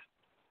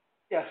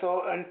 Yeah,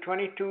 so in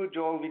 22,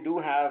 Joel, we do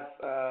have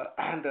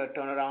the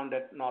turnaround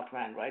at North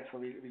Van, right? So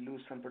we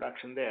lose some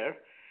production there.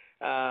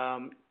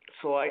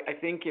 So I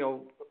think,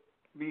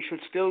 we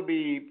should still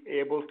be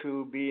able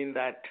to be in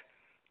that,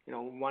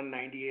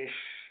 190-ish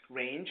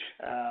range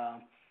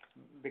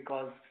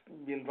because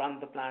we'll run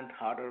the plant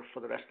harder for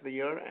the rest of the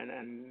year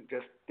and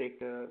just take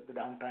the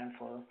downtime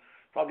for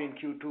probably in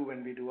Q2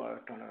 when we do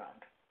our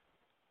turnaround.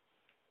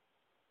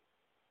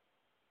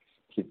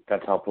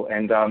 That's helpful.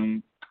 And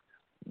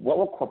what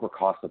will corporate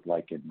costs look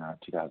like in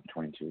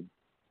 2022?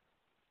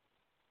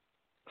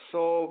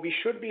 So we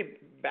should be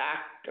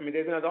back. I mean,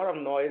 there's been a lot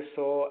of noise,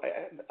 so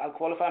I'll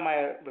qualify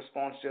my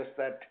response just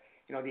that,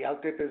 the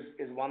LTIP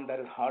is one that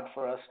is hard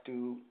for us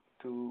to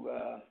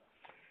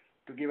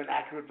give an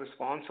accurate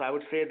response. So I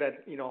would say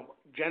that,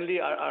 generally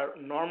our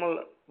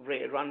normal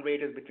run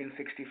rate is between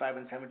 $65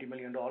 and $70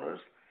 million.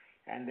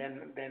 And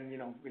then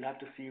we'll have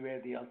to see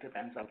where the LTIP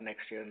ends up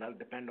next year, and that'll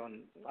depend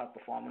on our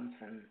performance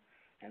and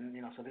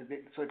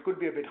so it could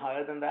be a bit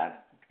higher than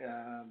that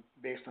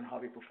based on how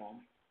we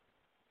perform.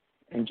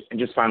 And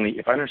just finally,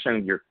 if I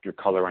understand your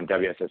color on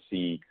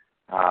WSSC,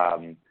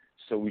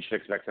 so we should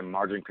expect some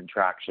margin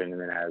contraction,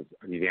 and then as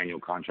these annual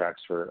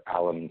contracts for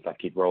alums that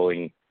keep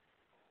rolling,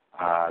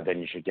 then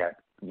you should get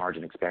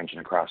margin expansion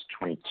across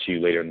 22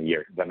 later in the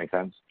year. Does that make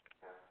sense?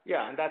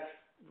 Yeah, and that's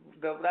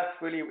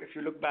really, if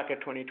you look back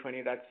at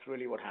 2020, that's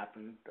really what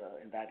happened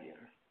in that year.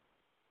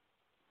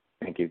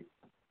 Thank you.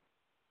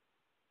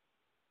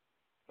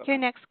 Your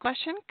next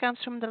question comes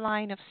from the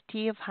line of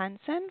Steve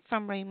Hansen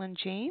from Raymond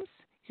James.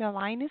 Your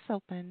line is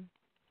open.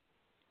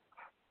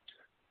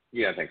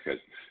 Yeah, thanks, guys.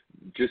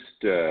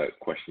 Just a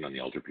question on the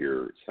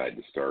UltraPure side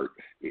to start.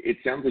 It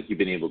sounds like you've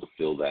been able to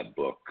fill that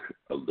book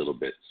a little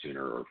bit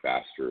sooner or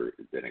faster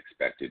than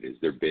expected. Has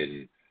there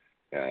been,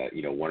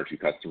 one or two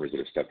customers that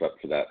have stepped up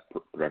for that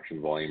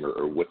production volume,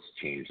 or what's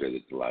changed there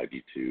that's allowed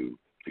you to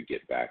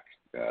get back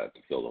to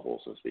fill the hole,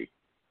 so to speak?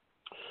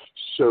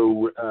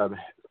 So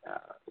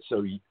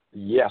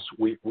yes,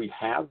 we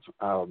have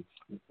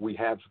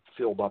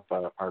filled up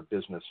our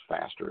business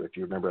faster. If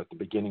you remember at the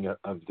beginning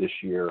of this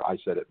year, I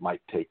said it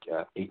might take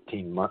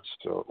 18 months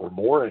or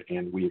more,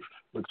 and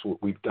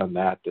we've done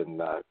that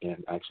in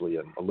actually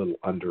a little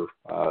under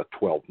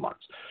 12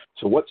 months.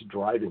 So what's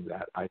driving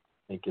that, I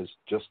think, is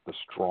just the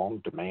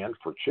strong demand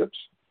for chips.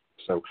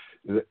 So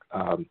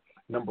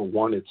number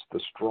one, it's the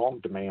strong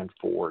demand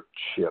for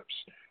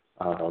chips,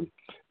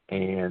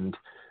 and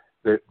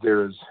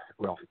there's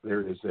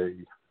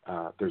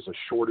a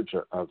shortage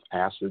of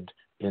acid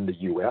in the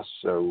U.S.,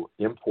 so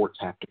imports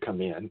have to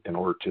come in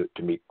order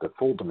to meet the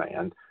full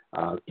demand.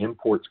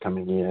 Imports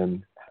coming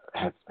in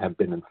have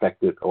been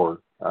affected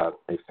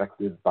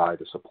by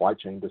the supply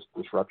chain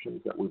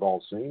disruptions that we've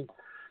all seen.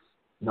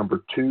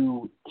 Number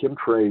two,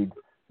 Chemtrade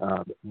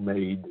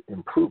made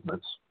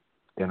improvements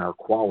in our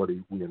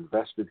quality. We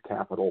invested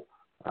capital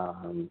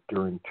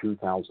during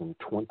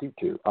 2020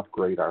 to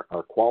upgrade our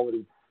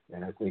quality,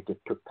 and I think it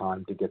took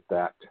time to get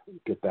that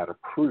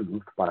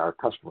approved by our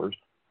customers,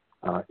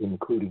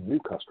 including new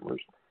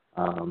customers.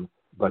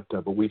 But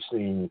we've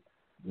seen,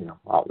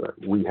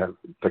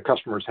 the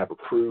customers have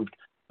approved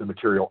the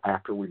material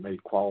after we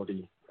made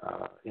quality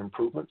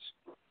improvements,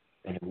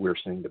 and we're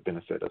seeing the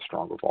benefit of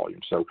stronger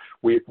volume. So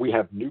we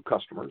have new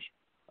customers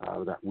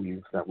that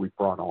we've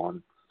brought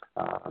on,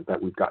 that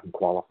we've gotten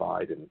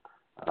qualified, and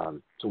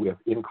so we have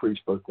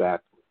increased both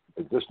that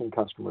existing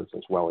customers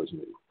as well as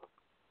new.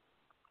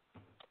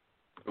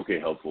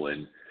 Okay, helpful.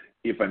 And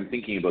if I'm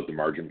thinking about the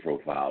margin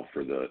profile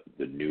for the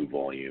new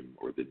volume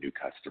or the new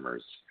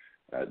customers,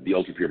 the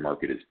UltraPure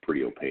market is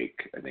pretty opaque,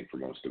 I think, for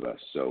most of us.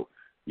 So,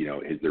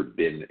 has there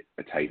been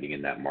a tightening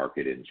in that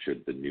market, and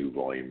should the new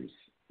volumes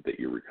that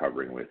you're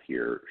recovering with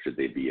here, should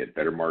they be at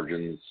better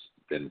margins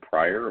than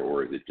prior,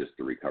 or is it just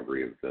the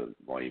recovery of the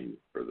volume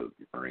or the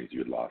earnings you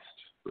had lost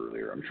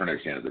earlier? I'm trying to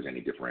understand if there's any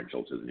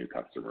differential to the new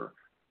customer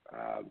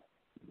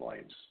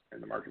volumes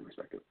in the margin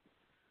perspective.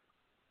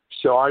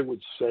 So I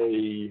would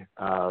say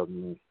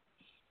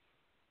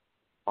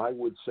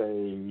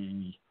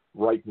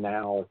right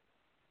now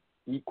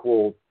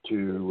equal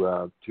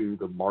to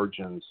the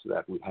margins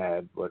that we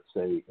had, let's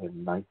say,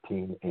 in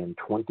 19 and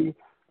 20.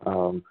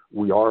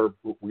 We are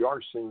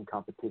seeing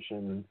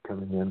competition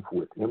coming in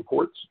with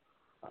imports.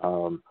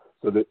 So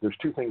there's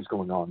two things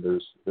going on.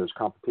 There's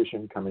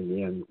competition coming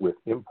in with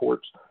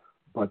imports,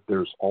 but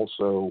there's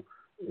also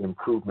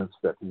improvements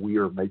that we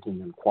are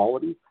making in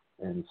quality,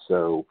 and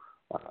so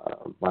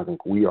I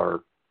think we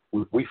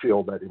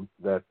feel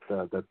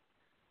that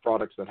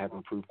products that have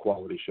improved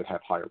quality should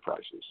have higher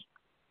prices.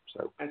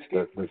 So and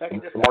Steve,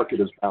 the market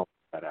is balancing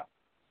that out.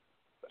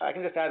 I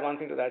can just add one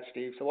thing to that,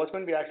 Steve. So what's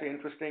going to be actually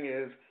interesting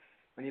is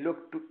when you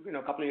look to,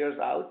 a couple of years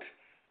out,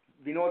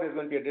 we know there's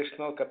going to be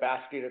additional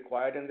capacity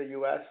required in the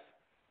U.S.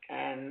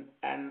 and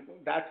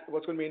that's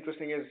what's going to be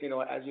interesting is,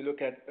 as you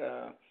look at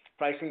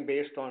pricing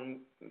based on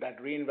that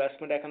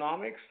reinvestment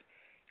economics,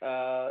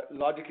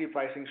 logically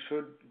pricing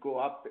should go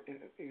up,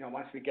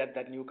 once we get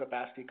that new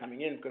capacity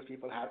coming in, because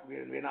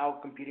we're now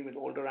competing with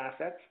older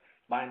assets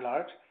by and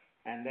large,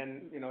 and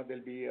then there'll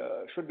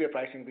should be a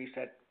pricing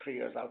reset 3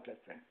 years out, let's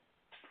say.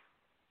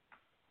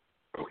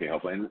 Okay,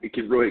 helpful. And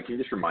Rohit, can you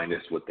just remind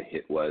us what the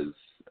hit was?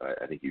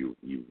 I think you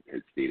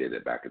had stated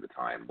it back at the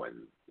time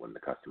when the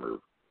customer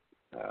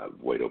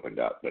void opened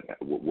up, but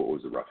what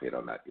was the rough hit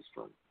on that, just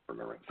from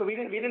memory? So we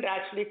didn't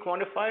actually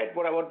quantify it.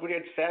 What we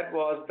had said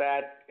was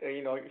that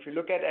if you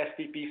look at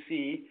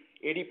SPPC,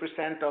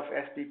 80% of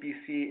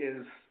SPPC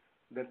is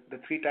the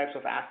three types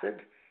of acid,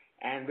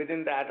 and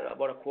within that,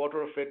 about a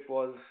quarter of it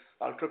was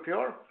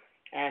UltraPure,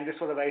 and this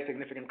was a very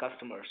significant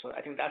customer. So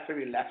I think that's where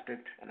we left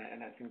it, and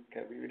I think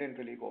we didn't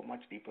really go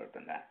much deeper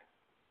than that.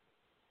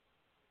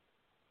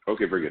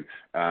 Okay, very good.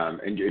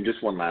 And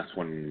just one last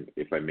one,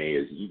 if I may,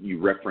 is you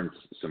referenced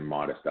some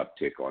modest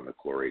uptick on the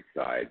chlorate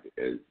side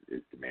as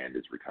demand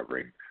is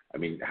recovering. I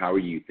mean, how are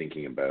you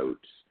thinking about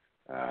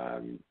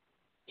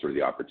sort of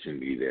the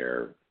opportunity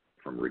there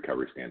from a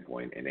recovery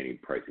standpoint and any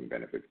pricing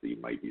benefits that you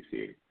might be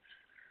seeing?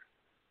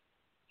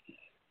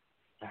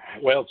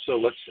 Well, so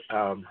let's.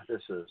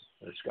 This is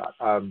Scott.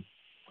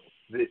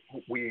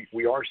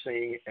 We are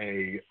seeing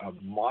a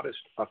modest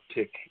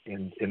uptick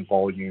in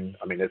volume.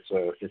 I mean, it's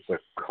a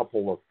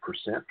couple of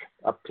percent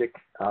uptick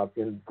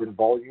in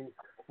volume,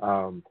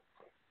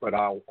 but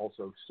I'll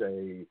also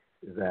say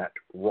that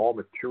raw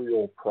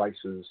material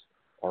prices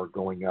are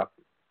going up,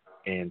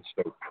 and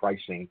so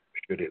pricing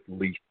should at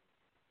least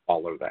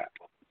follow that.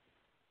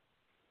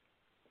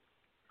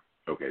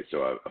 Okay,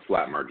 so a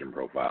flat margin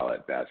profile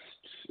at best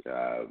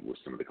with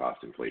some of the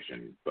cost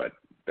inflation, but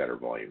better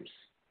volumes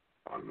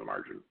on the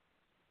margin.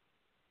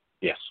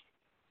 Yes.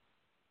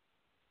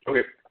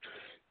 Okay,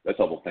 that's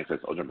helpful. Thanks, guys.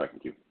 I'll jump back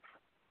with you.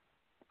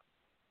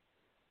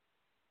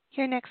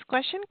 Your next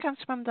question comes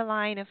from the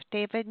line of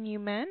David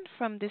Newman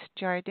from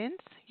Desjardins.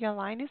 Your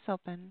line is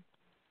open.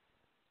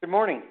 Good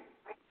morning.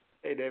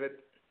 Hey, David.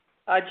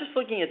 Just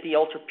looking at the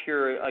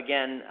UltraPure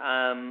again,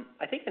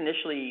 I think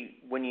initially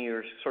when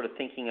you're sort of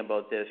thinking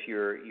about this,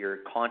 you're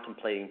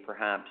contemplating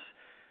perhaps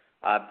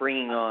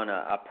bringing on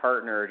a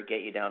partner to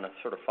get you down to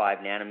sort of 5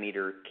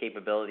 nanometer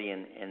capability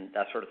and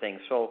that sort of thing.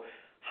 So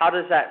how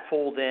does that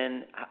fold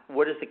in?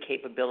 What is the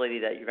capability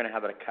that you're going to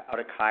have out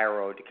of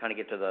Cairo to kind of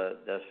get to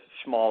the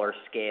smaller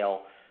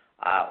scale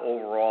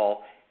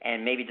overall?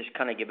 And maybe just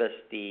kind of give us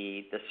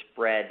the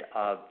spread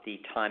of the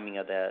timing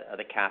of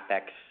the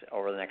CapEx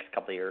over the next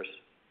couple of years.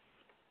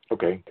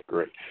 Okay,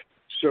 great.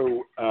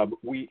 So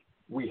we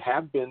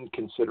have been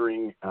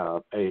considering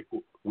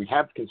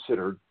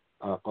considered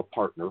a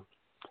partner,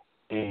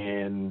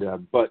 and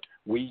but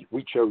we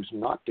chose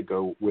not to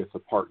go with a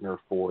partner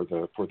for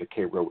the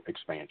Cairo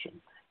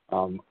expansion.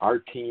 Our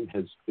team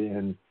has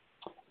been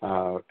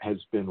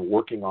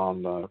working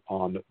on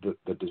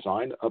the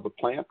design of a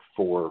plant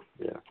for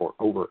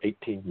over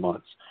 18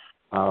 months,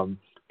 and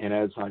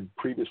as I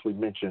previously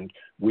mentioned,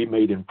 we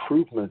made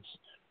improvements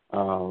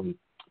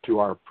to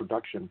our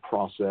production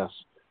process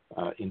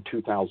in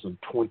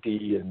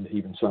 2020 and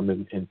even some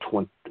in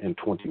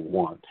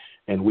 21.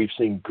 And we've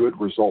seen good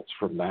results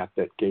from that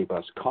gave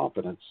us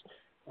confidence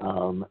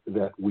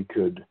that we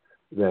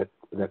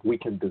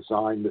can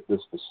design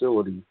this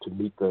facility to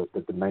meet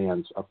the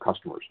demands of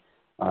customers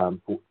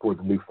for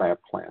the new fab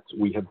plants.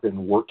 We have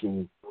been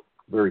working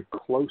very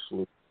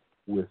closely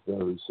with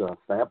those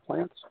fab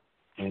plants,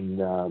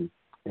 and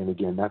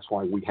again, that's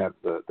why we have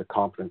the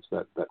confidence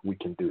that we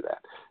can do that.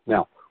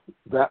 Now,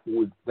 that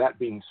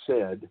being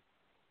said,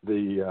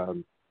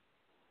 the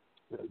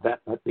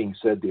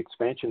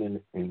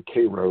expansion in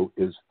Cairo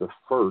is the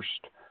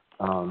first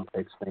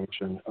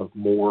expansion of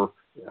more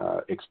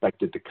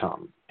expected to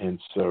come, and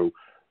so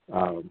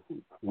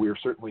we're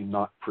certainly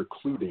not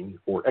precluding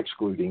or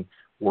excluding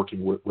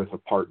working with a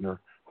partner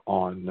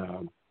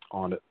on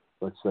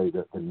let's say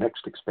the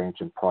next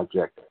expansion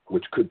project,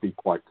 which could be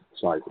quite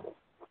sizable.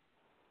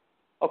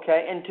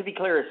 Okay, and to be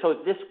clear,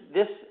 so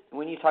this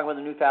when you talk about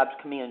the new fabs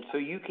coming in, so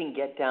you can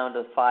get down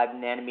to 5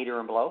 nanometer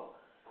and below?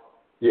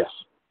 Yes.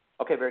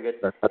 Okay, very good.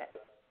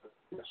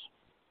 Yes.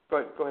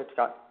 Go ahead,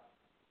 Scott.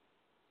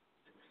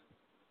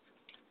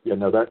 Yeah,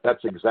 no,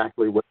 that's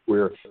exactly what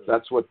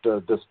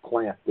this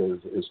plant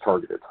is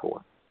targeted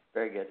for.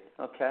 Very good.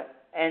 Okay,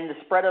 and the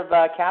spread of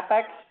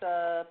CapEx,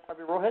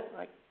 probably Rohit,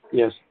 right?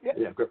 Yes.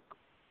 Yeah. Good.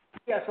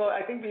 Yeah, so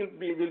I think we'll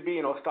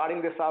be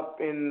starting this up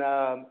in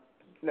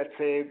let's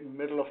say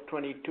middle of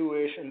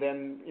 22ish, and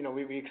then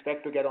we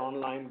expect to get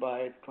online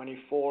by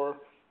 24.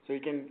 So you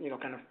can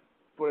kind of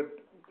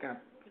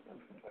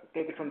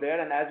take it from there,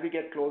 and as we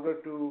get closer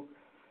to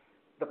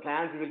the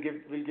plans,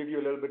 we'll give you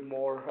a little bit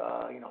more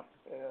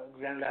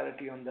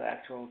granularity on the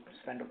actual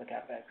spend of the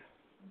CapEx.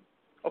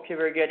 Okay,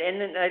 very good.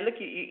 And then I look,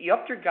 you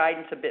upped your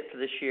guidance a bit for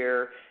this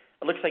year.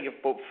 It looks like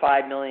about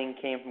 $5 million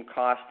came from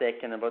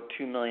caustic and about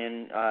 $2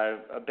 million,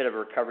 a bit of a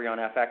recovery on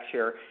FX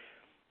here.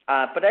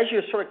 But as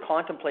you sort of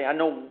contemplate, I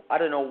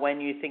don't know when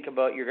you're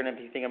going to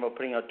be thinking about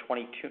putting out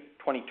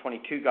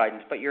 2022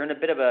 guidance, but you're in a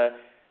bit of a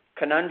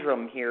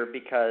conundrum here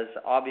because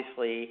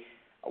obviously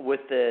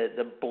with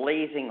the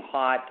blazing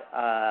hot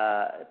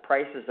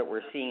prices that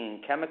we're seeing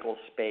in chemical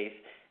space,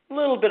 a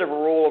little bit of a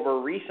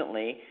rollover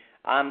recently.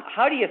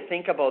 How do you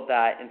think about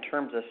that in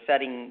terms of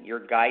setting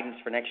your guidance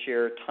for next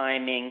year,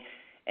 timing?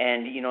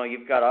 And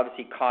you've got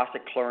obviously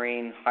caustic,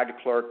 chlorine,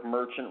 hydrochloric,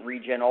 merchant,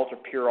 regen,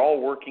 UltraPure,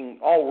 all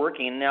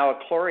working, and now a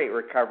chlorate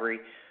recovery.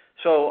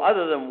 So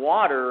other than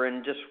water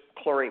and just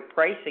chlorate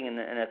pricing and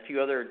a few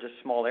other just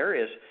small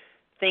areas,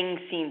 things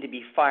seem to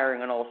be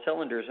firing on all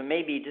cylinders. And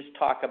maybe just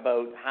talk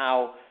about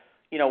how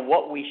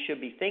what we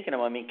should be thinking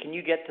of. I mean, can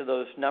you get to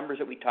those numbers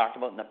that we talked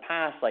about in the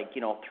past, like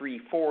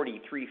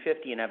 340,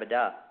 350 in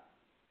EBITDA?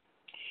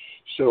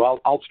 So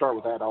I'll start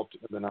with that.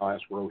 Then I'll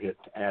ask Rohit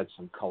to add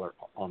some color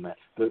on that.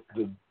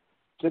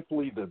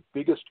 Simply the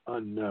biggest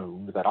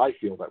unknown that I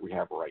feel that we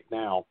have right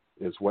now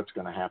is what's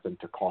going to happen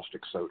to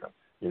caustic soda.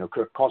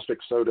 Caustic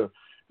soda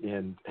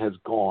has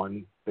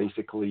gone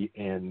basically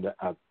in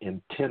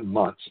 10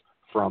 months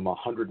from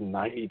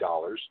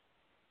 $190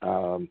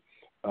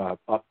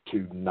 up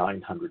to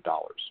 $900.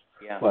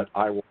 Yeah. But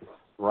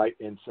right,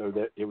 and so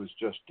that it was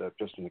just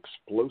an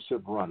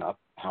explosive run up.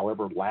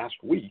 However, last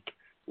week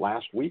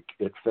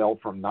it fell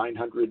from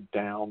 900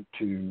 down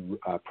to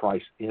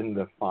price in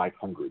the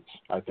 500s.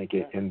 I think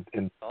it in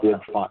mid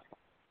 5.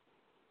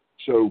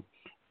 So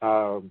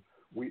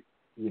we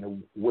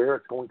where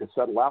it's going to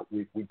settle out,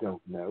 we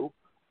don't know.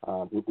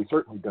 We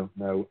certainly don't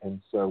know,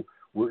 and so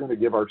we're going to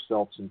give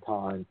ourselves some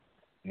time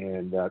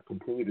and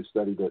continue to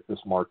study this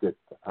market.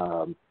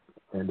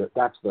 And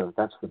that's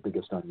the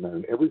biggest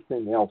unknown.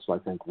 Everything else, I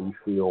think, we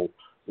feel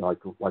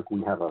like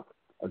we have a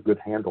good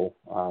handle,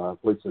 at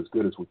least as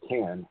good as we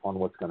can, on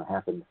what's going to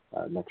happen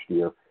next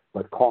year.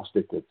 But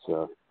caustic, it's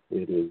a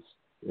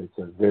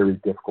very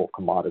difficult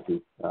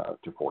commodity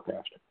to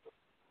forecast.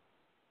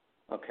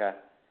 Okay.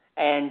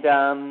 And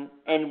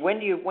when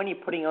are you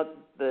putting out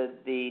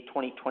the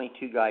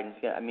 2022 guidance?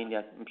 I mean,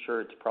 I'm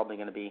sure it's probably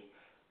going to be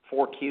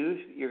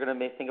 4Qs. You're going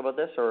to think about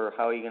this, or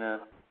how are you going to?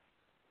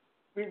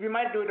 We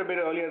might do it a bit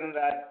earlier than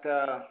that.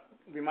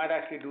 We might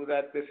actually do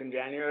that this in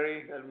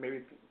January,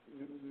 maybe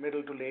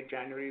middle to late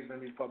January is when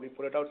we'll probably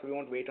put it out, so we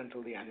won't wait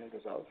until the annual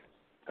results.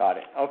 Got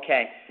it.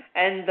 Okay.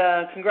 And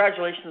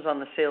congratulations on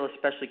the sale of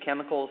Specialty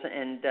Chemicals.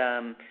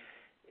 And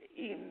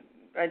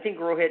I think,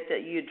 Rohit,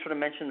 that you had sort of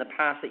mentioned in the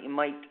past that you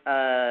might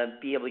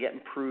be able to get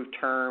improved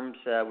terms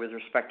with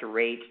respect to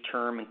rates,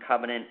 term, and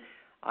covenant,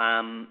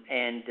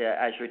 and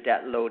as your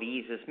debt load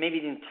eases. Maybe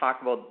you can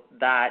talk about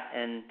that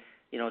and,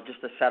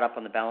 just the setup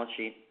on the balance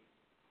sheet.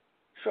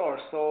 Sure.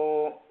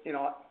 So,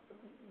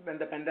 when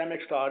the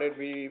pandemic started,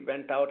 we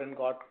went out and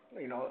got,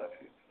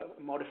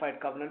 a modified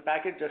covenant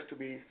package just to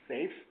be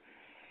safe.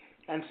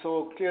 And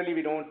so clearly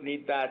we don't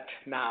need that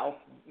now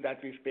that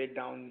we've paid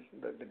down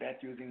the debt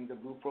using the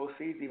blue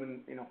proceeds,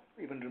 even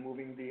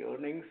removing the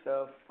earnings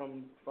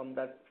from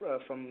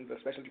the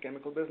specialty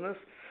chemical business.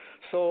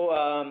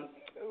 So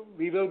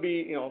we will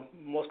be,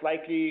 most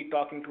likely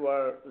talking to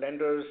our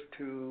lenders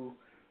to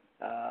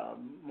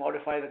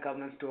modify the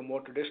covenants to a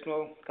more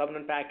traditional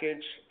covenant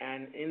package.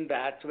 And in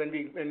that, so when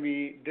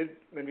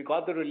we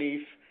got the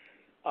relief,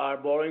 our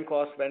borrowing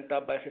costs went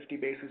up by 50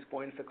 basis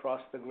points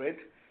across the grid.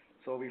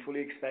 So we fully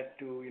expect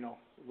to,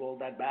 roll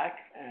that back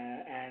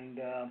and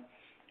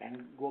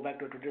go back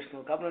to a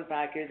traditional covenant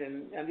package.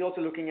 And we're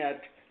also looking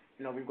at,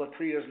 we've got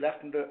 3 years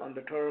left on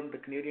the term. The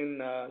Canadian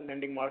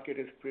lending market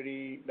is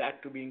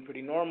back to being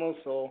pretty normal.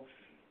 So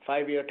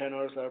 5-year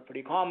tenors are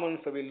pretty common.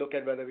 So we look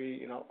at whether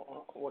we,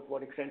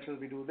 what extensions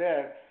we do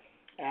there.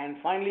 And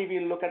finally,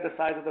 we'll look at the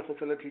size of the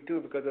facility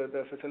too, because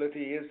the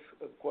facility is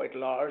quite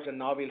large, and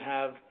now we'll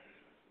have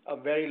a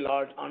very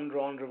large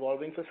undrawn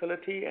revolving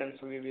facility, and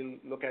so we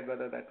will look at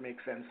whether that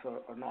makes sense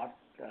or not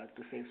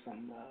to save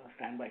some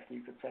standby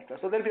fees, etc.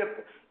 So there'll be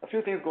a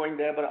few things going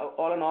there, but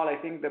all in all, I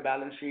think the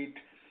balance sheet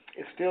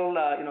is still,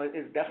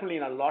 is definitely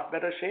in a lot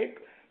better shape.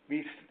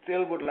 We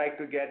still would like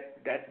to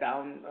get debt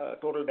down,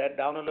 total debt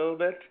down a little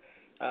bit,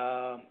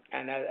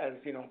 and as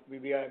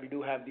we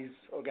do have these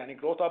organic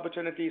growth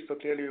opportunities, so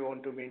clearly we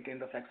want to maintain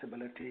the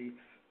flexibility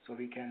so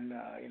we can,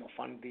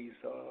 fund these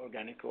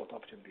organic growth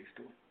opportunities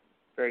too.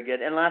 Very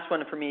good. And last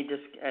one for me,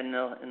 and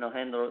I'll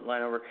hand the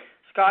line over.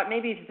 Scott,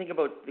 maybe if you think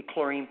about the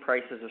chlorine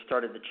prices have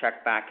started to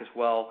check back as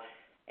well,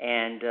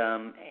 and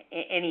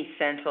any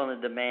sense on the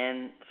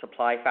demand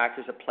supply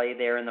factors at play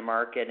there in the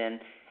market,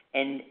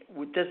 and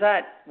does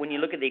that, when you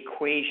look at the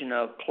equation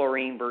of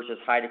chlorine versus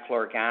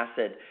hydrochloric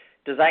acid,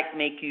 does that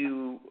make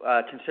you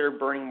consider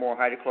burning more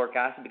hydrochloric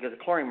acid? Because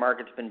the chlorine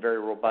market's been very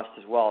robust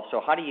as well.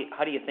 So how do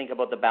you think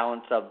about the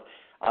balance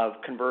of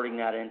converting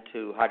that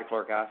into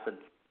hydrochloric acid?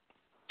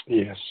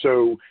 Yeah.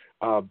 So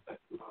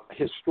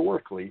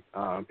historically,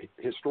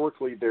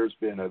 there's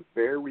been a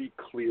very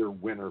clear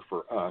winner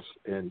for us,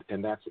 and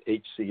that's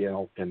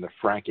HCl and the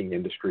fracking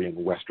industry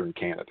in Western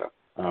Canada.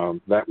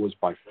 That was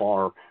by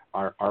far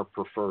our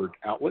preferred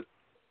outlet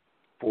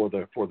for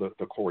the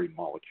chlorine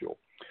molecule.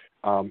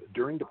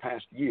 During the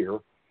past year,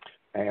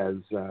 as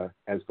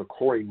the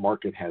chlorine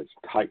market has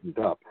tightened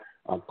up,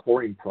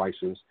 chlorine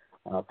prices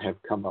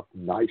have come up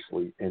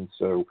nicely, and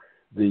so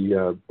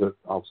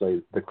I'll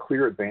say the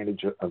clear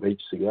advantage of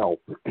HCl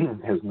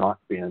has not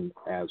been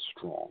as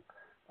strong.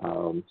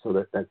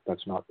 So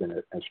that's not been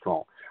as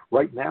strong.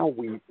 Right now,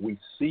 we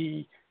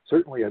see,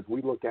 certainly as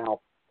we look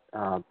out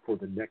for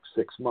the next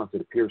 6 months,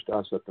 it appears to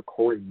us that the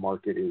chlorine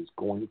market is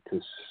going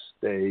to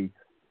stay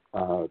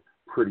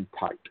pretty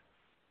tight.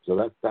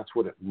 So that's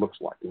what it looks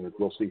like, and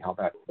we'll see how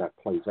that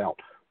plays out.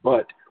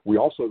 But we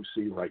also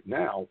see right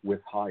now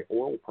with high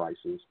oil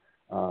prices,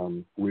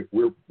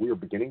 we're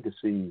beginning to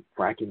see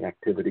fracking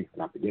activity.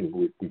 Not beginning,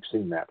 we've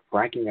seen that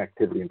fracking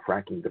activity and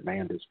fracking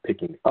demand is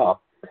picking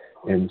up,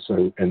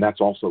 and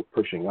that's also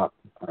pushing up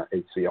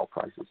HCl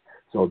prices.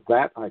 So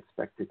that I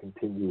expect to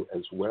continue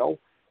as well.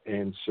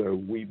 And so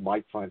we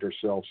might find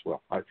ourselves,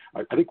 well, I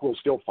think we'll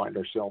still find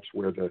ourselves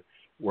where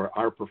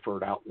our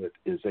preferred outlet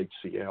is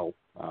HCl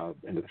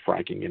into the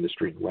fracking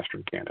industry in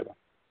Western Canada.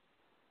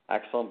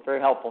 Excellent. Very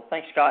helpful.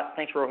 Thanks, Scott.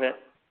 Thanks, Rohit.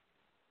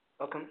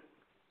 Welcome.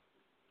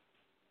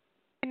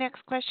 The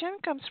next question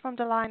comes from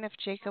the line of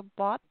Jacob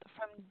Bout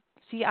from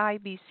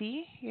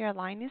CIBC. Your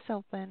line is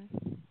open.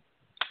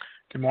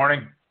 Good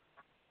morning.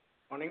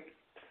 Morning.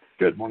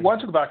 Good morning. We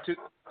wanted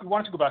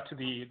to go back to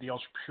the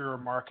ultra-pure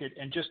market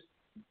and just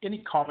any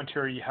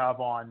commentary you have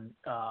on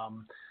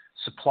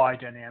supply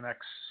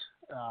dynamics,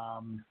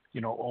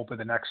 over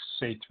the next,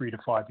 say, 3 to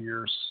 5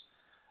 years.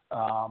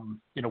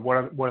 What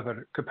are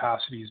the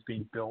capacities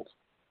being built?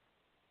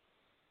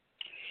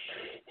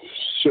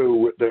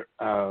 So the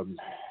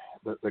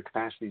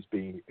capacities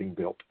being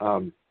built.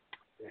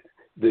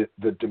 The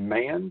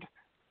demand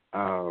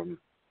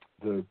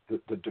the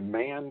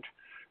demand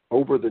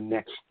over the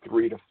next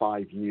 3 to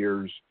 5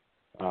 years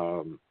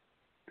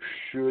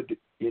should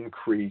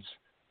increase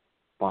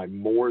by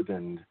more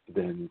than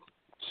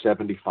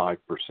 75%.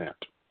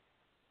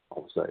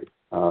 I'll say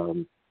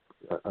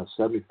a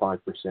 75%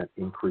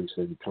 increase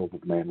in total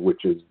demand,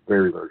 which is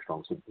very, very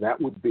strong. So that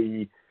would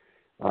be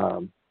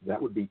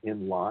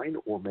in line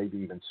or maybe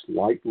even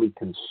slightly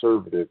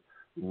conservative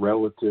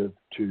relative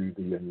to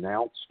the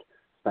announced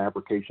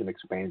fabrication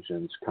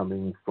expansions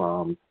coming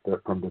from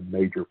the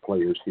major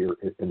players here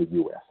in the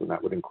U.S., and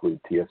that would include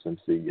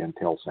TSMC,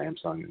 Intel,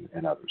 Samsung,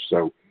 and others.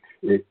 So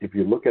if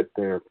you look at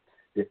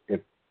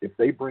if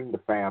they bring the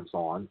fabs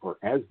on, or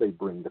as they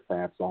bring the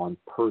fabs on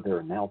per their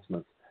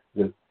announcements,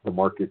 the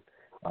market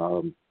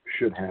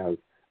should have,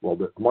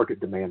 the market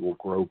demand will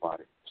grow by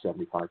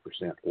 75%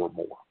 or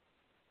more.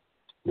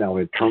 Now,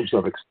 in terms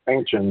of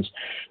expansions,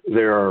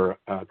 there's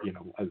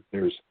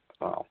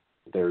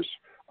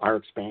our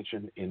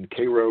expansion in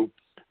Cairo,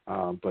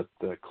 but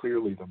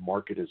clearly the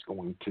market is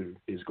going to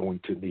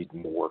need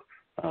more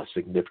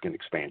significant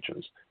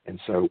expansions. And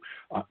so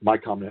my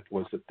comment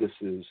was that this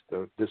is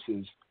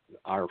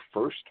our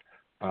first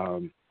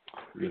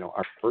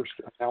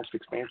announced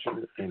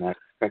expansion, and I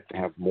expect to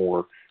have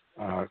more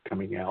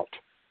coming out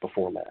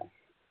before long.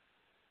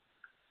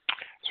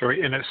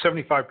 Sorry, and a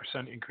 75%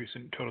 increase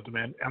in total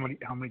demand. How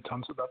many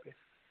tons would that be?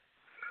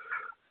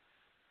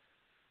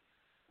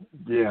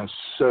 Yeah,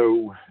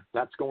 so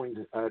that's going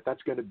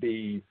to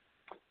be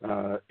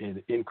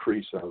an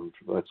increase of,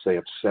 let's say,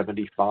 of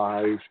 70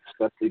 to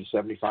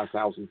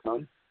 75,000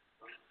 tons.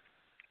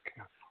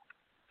 Okay.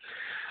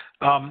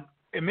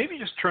 And maybe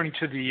just turning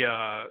to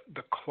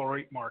the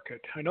chlorate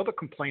market. I know the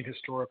complaint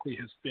historically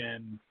has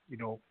been,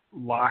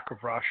 lack of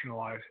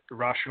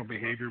rational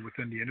behavior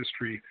within the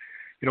industry.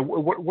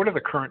 What are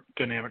the current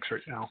dynamics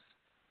right now?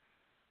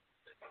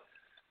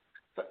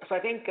 So I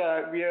think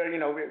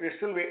we're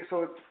still waiting.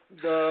 So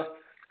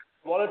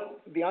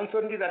the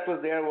uncertainty that was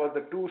there was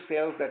the two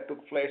sales that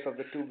took place of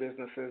the two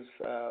businesses,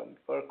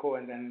 Perco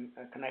and then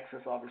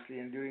Connexus, obviously.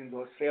 And during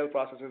those sale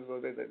processes,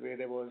 where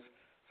there was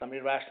some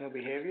irrational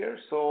behavior.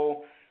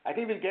 So I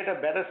think we'll get a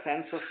better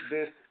sense of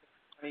this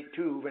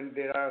too when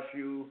there are a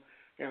few,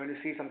 when we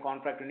see some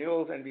contract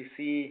renewals and we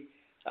see,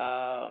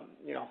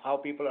 how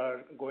people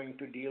are going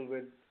to deal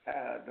with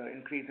the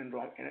increase in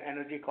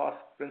energy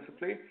costs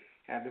principally.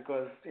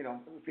 Because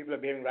people are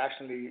behaving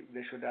rationally,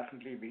 they should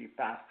definitely be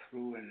passed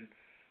through,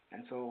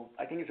 and so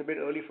I think it's a bit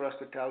early for us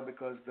to tell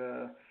because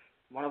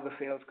one of the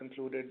sales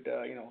concluded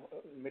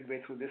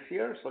midway through this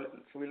year, so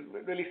we'll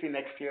really see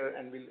next year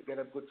and we'll get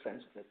a good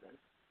sense of it then.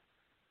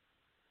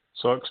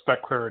 So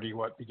expect clarity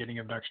beginning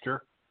of next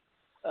year?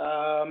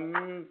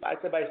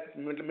 I'd say by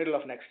middle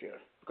of next year,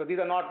 because these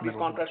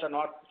contracts are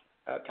not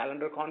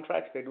calendar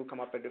contracts; they do come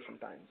up at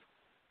different times.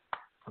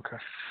 Okay.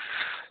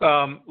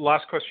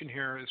 Last question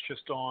here is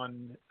just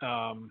on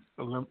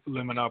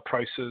alumina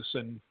prices,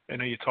 and I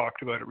know you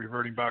talked about it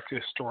reverting back to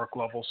historic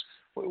levels.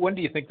 When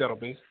do you think that'll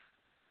be?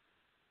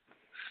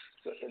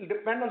 So it'll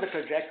depend on the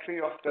trajectory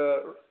of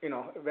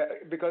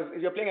because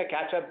you're playing a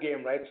catch-up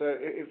game, right? So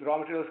if raw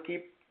materials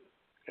keep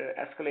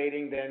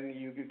escalating, then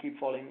you keep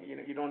falling.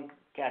 You don't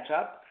catch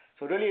up.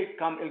 So really,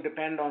 it'll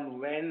depend on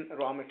when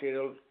raw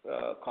material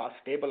costs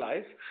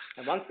stabilize,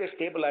 and once they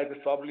stabilize,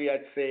 it's probably,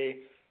 I'd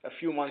say, a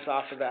few months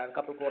after that, a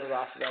couple of quarters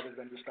after that is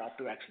when we start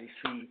to actually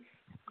see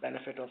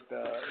benefit of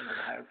the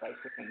higher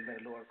prices and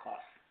the lower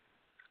costs.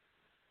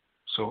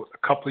 So a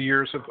couple of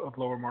years of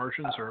lower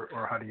margins, or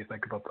how do you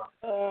think about that?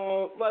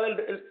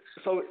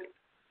 So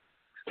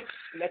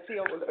let's see.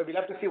 We'll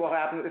have to see what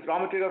happens. If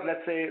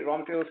let's say raw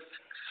materials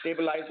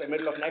stabilize by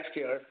middle of next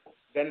year,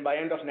 then by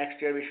end of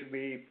next year we should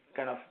be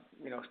kind of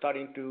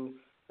starting to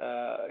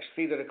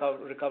see the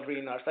recovery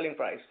in our selling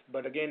price.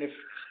 But again,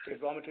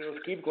 if raw materials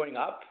keep going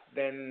up,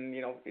 then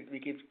we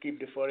keep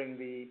deferring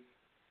the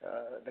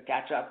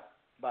catch up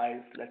by,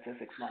 let's say,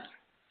 6 months.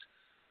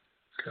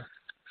 Okay,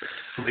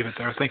 we'll leave it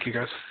there. Thank you,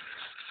 guys.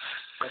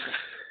 Okay.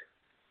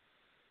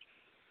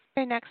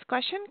 Your next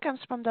question comes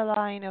from the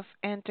line of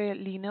Endri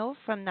Leno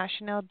from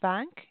National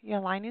Bank. Your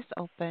line is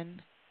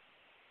open.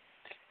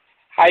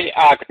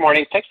 Hi, good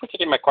morning. Thanks for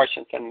taking my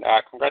questions, and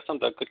congrats on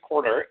the good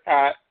quarter.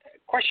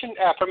 Question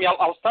from me,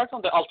 I'll start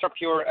on the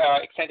UltraPure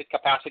extended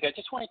capacity. I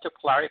just wanted to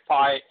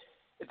clarify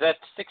that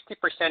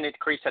 60%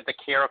 increase at the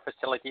Cairo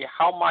facility.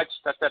 How much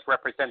does that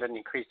represent an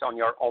increase on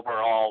your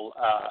overall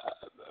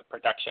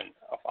production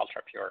of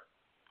UltraPure?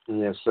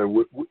 Yeah,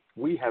 so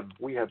we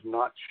have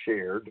not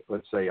shared,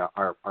 let's say,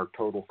 our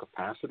total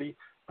capacity.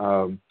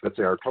 Let's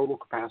say our total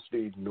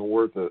capacity,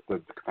 nor the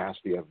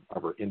capacity of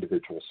our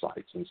individual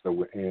sites, and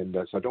so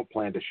I don't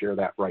plan to share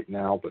that right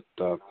now. But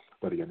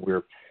again,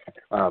 we're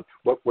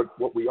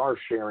what we are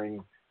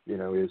sharing,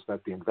 is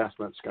that the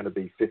investment's going to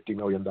be $50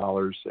 million,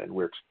 and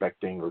we're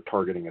expecting or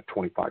targeting a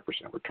 25%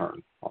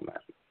 return on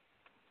that.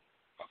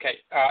 Okay,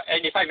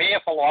 and if I may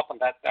follow up on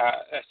that,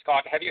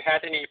 Scott, have you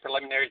had any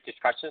preliminary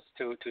discussions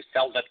to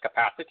sell that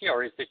capacity,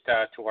 or is it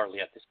too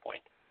early at this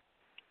point?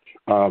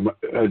 No,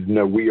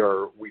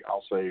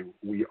 I'll say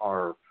we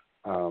are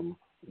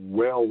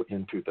well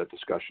into the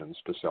discussions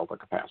to sell the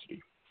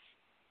capacity.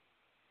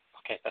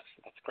 Okay,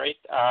 that's great.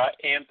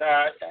 And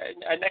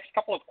next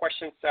couple of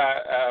questions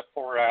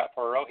for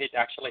Rohit,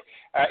 actually.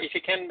 If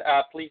you can,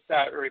 please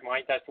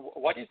remind us,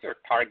 what is your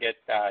target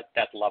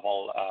debt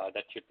level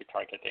that you'd be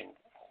targeting?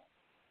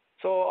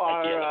 So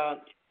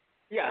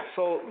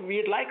so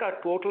we'd like our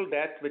total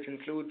debt, which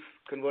includes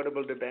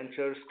convertible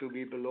debentures, to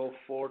be below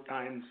 4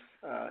 times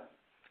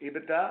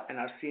EBITDA, and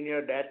our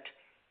senior debt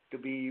to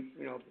be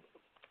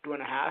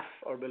 2.5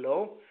 or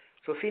below.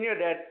 So senior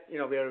debt,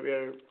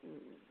 we're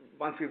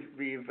once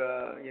we've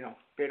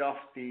paid off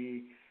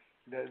using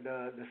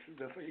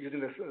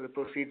the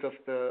proceeds of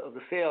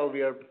the sale,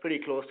 we are pretty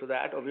close to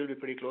that, or we'll be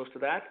pretty close to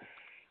that.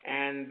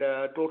 And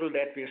total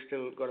debt, we've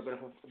still got a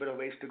bit of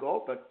ways to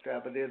go, but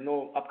there's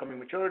no upcoming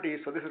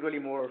maturities, so this is really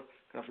more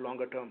kind of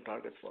longer term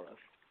targets for us.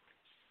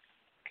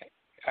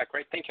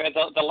 Great, thank you. And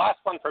the last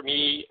one for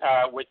me,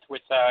 with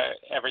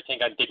everything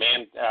on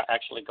demand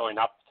actually going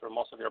up through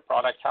most of your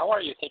products, how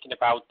are you thinking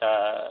about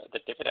the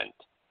dividend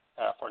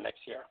for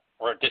next year,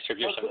 or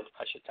distribution,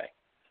 I should say?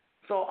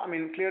 So, I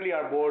mean, clearly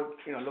our board,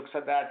 looks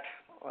at that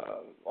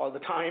all the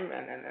time,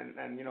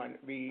 and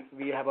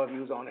we have our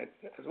views on it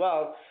as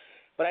well.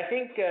 But I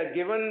think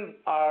given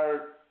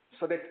our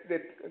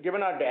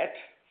debt,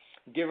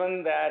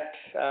 given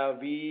that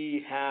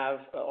we have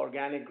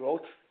organic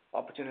growth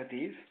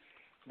opportunities,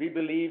 we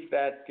believe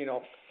that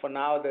for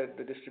now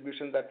the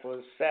distribution that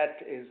was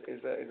set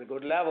is a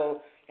good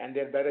level, and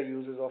there are better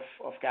uses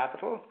of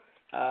capital.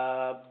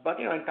 But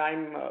in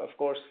time, of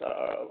course,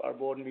 our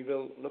board and we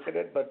will look at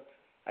it. But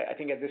I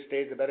think at this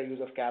stage, the better use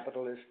of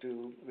capital is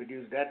to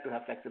reduce debt to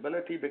have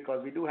flexibility,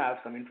 because we do have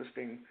some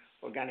interesting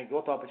organic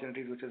growth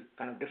opportunities, which is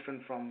kind of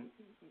different from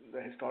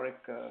the historic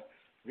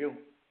view.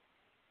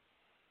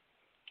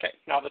 Okay,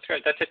 no, that's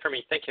great. That's it for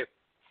me. Thank you.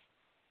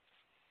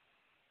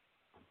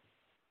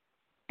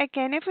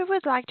 Again, if you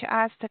would like to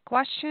ask the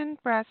question,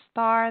 press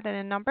star, then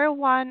the number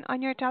 1 on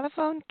your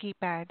telephone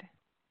keypad.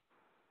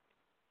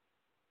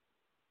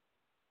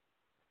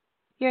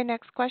 Your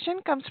next question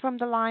comes from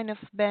the line of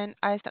Ben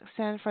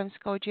Isaacson from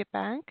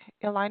Scotiabank.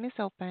 Your line is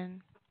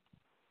open.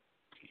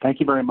 Thank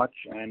you very much,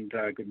 and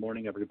good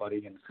morning,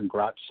 everybody, and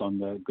congrats on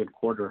the good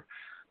quarter.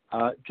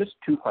 Just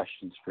 2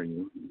 questions for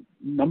you.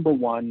 Number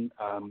 1,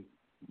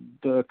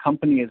 the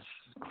company is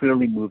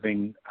clearly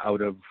moving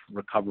out of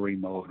recovery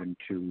mode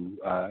into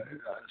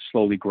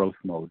slowly growth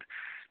mode.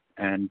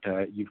 And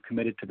you've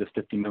committed to this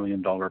 $50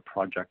 million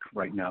project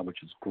right now,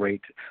 which is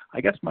great.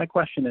 I guess my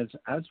question is,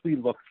 as we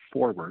look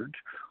forward,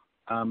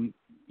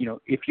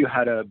 if you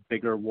had a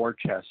bigger war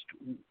chest,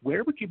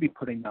 where would you be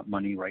putting that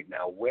money right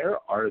now? Where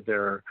are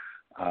there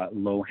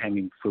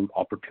low-hanging fruit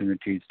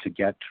opportunities to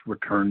get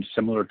returns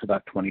similar to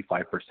that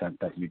 25%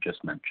 that you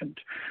just mentioned?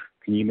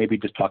 Can you maybe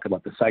just talk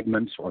about the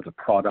segments or the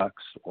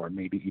products, or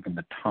maybe even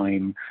the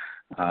time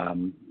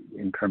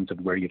in terms of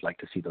where you'd like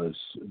to see those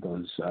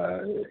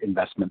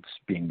investments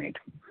being made?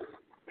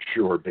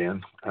 Sure,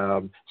 Ben.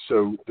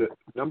 So the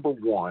number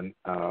 1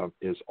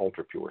 is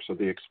UltraPure. So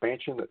the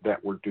expansion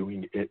that we're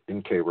doing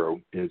in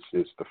Cairo is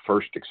the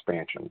first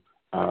expansion.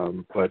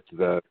 But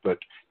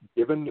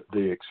given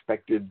the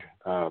expected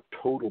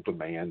total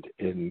demand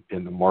in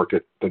the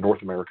market, the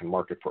North American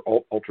market for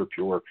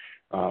UltraPure,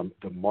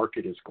 the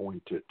market is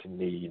going to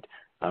need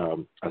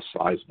a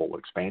sizable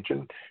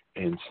expansion,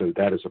 and so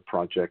that is a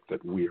project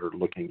that we are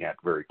looking at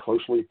very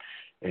closely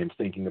and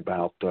thinking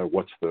about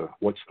what's the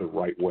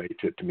right way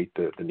to meet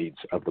the needs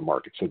of the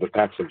market. So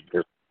that's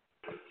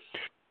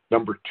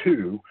number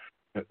two.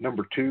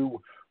 Number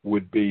 2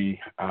 would be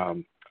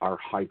our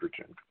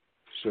hydrogen.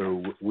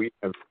 So we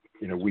have,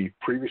 we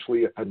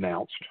previously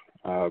announced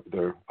our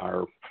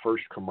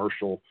first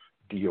commercial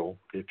deal,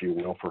 if you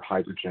will, for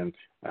hydrogen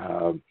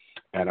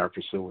at our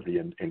facility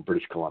in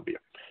British Columbia.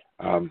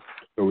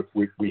 So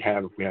we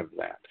have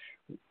that.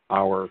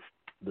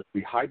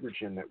 The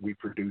hydrogen that we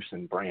produce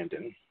in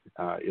Brandon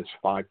is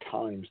 5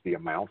 times the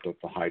amount of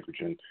the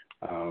hydrogen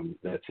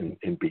that's in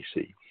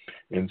BC.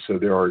 And so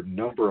there are a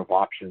number of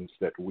options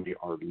that we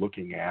are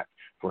looking at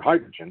for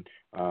hydrogen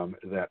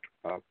that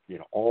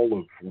all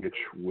of which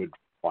would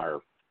require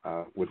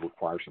would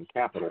require some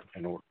capital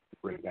in order to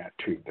bring that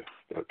to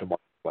the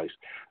marketplace.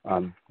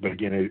 But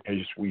again, as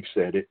we've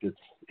said,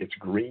 it's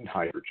green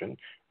hydrogen,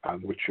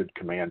 which should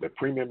command a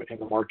premium in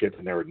the market,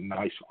 and there are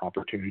nice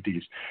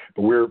opportunities.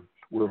 But we're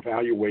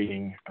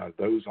evaluating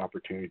those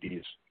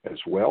opportunities as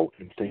well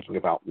and thinking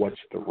about what's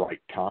the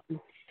right time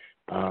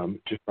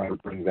to try to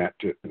bring that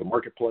to the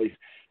marketplace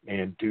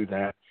and do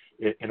that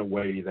in a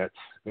way that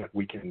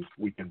we can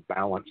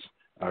balance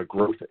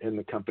growth in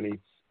the company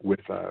with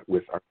our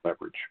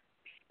leverage.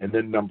 And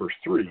then number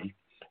 3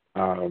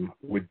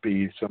 would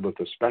be some of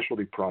the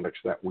specialty products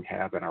that we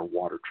have in our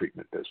water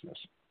treatment business.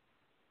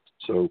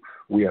 So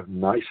we have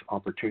nice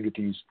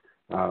opportunities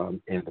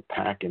in the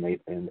PAC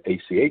and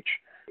ACH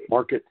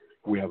market.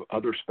 We have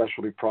other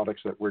specialty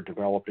products that we're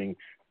developing.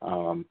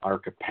 Our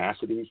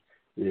capacity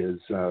is,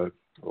 our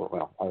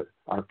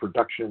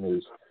production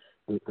is,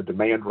 the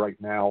demand right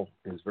now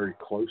is very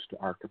close to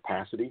our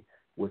capacity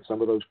with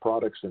some of those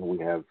products, and we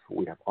have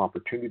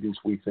opportunities,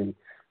 we think,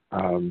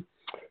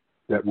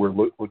 that we're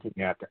looking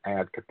at to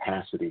add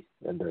capacity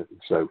and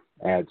so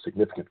add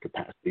significant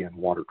capacity in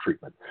water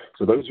treatment.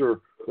 So those are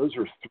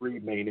 3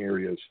 main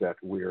areas that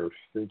we're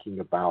thinking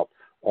about,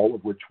 all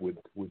of which would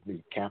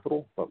need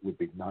capital, but would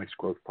be nice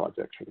growth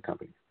projects for the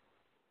company.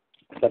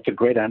 That's a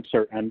great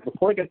answer. And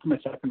before I get to my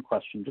second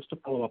question, just to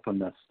follow up on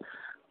this,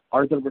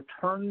 are the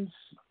returns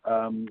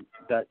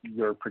that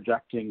you're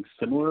projecting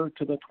similar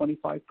to the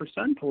 25%,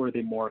 or are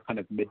they more kind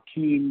of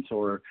mid-teens,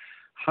 or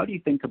how do you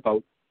think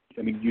about,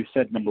 I mean, you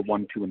said number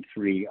 1, 2, and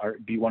 3.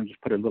 Do you want to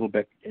just put a little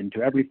bit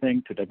into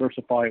everything to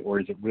diversify, or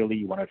is it really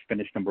you want to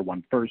finish number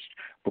 1 first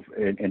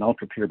in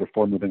UltraPure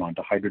before moving on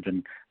to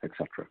hydrogen, et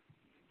cetera?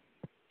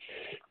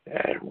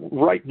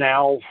 Right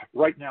now,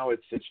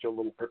 it's still a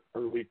little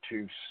early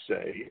to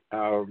say.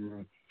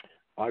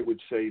 I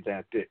would say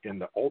that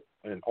in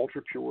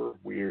UltraPure,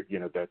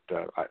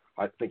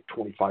 I think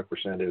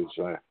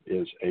 25%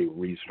 is a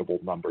reasonable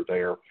number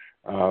there,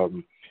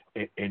 and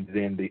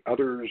then the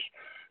others,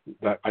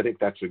 that I think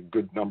that's a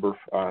good number.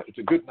 It's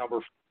a good number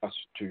for us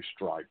to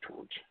strive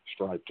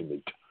to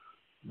meet.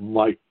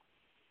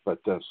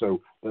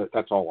 So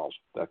that's all.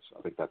 I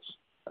think that's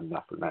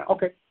enough for now.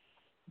 Okay.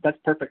 That's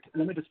perfect.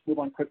 Let me just move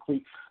on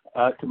quickly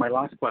to my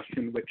last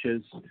question, which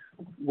is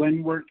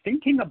when we're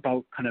thinking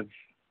about kind of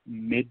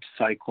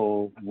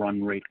mid-cycle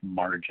run rate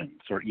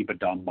margins or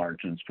EBITDA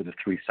margins for the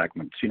 3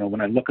 segments,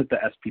 when I look at the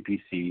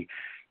SPPC,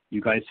 you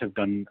guys have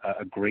done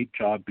a great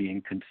job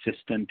being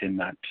consistent in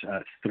that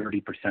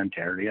 30%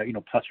 area,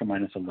 plus or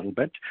minus a little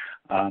bit,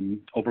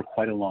 over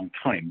quite a long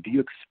time. Do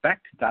you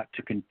expect that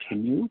to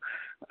continue?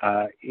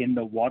 In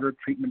the water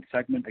treatment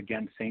segment,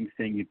 again, same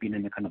thing. You've been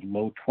in the kind of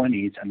low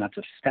 20s, and that's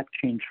a step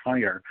change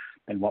higher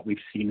than what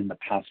we've seen in the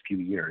past few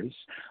years.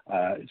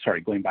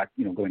 Going back,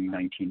 going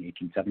 19,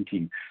 18,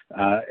 17.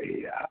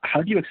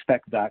 How do you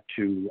expect that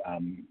to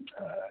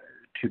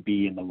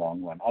be in the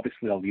long run?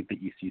 Obviously, I'll leave the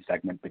EC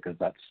segment because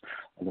that's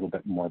a little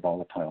bit more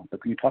volatile.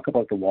 But can you talk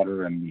about the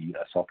water and the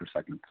sulfur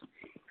segments?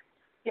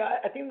 Yeah,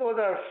 I think those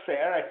are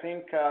fair. I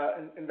think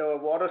in the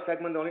water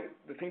segment,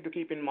 the thing to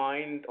keep in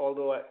mind,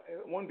 although it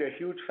won't be a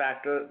huge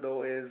factor,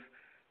 though, is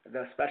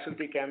the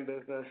specialty chem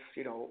business,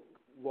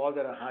 was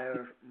at a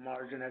higher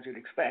margin as you'd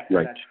expect.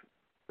 Right.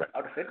 That's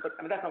out of it, but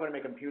I mean, that's not going to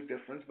make a huge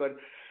difference. But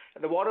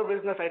the water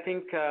business, I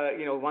think,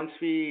 once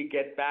we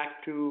get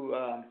back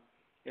to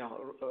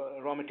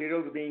raw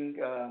materials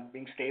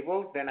being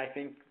stable, then I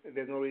think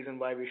there's no reason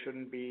why we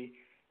shouldn't be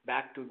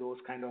back to those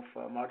kind of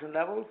margin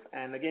levels.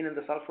 And again, in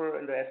the sulfur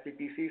and the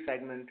SPPC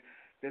segment,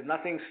 there's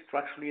nothing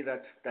structurally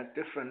that's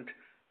different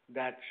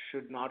that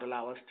should not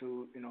allow us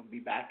to be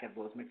back at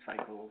those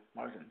mid-cycle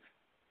margins.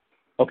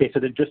 Okay,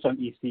 so then just on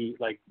EC,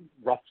 like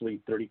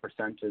roughly 30%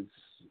 is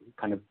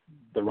kind of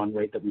the run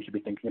rate that we should be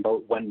thinking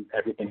about when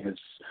everything is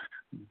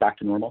back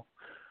to normal?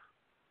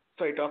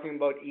 So you're talking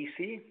about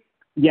EC?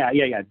 Yeah.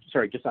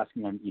 Sorry, just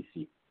asking on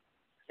EC.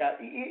 Yeah,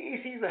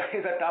 EC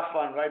is a tough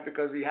one, right?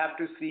 Because we have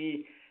to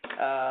see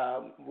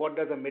what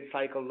does a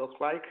mid-cycle look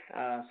like.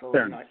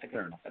 Fair enough.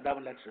 That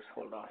one, let's just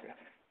hold off.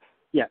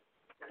 Yeah,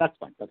 that's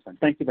fine.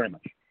 Thank you very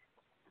much.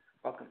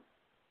 Welcome.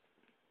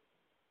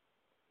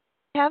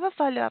 I have a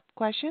follow-up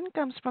question.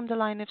 Comes from the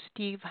line of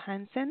Steve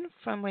Hansen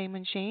from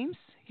Raymond James.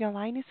 Your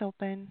line is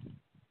open.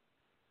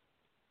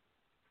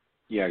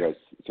 Yeah, guys.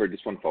 Sorry,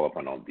 just one follow-up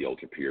on the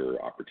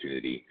UltraPure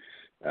opportunity.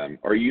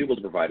 Are you able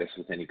to provide us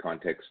with any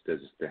context as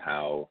to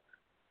how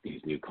these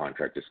new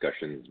contract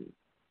discussions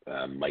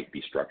might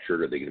be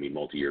structured? Are they going to be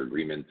multi-year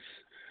agreements,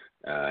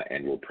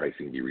 and will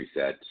pricing be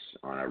reset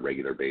on a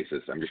regular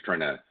basis? I'm just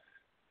trying to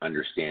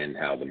understand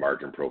how the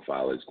margin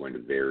profile is going to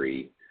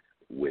vary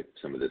with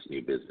some of this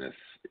new business,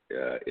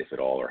 if at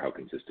all, or how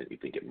consistent you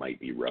think it might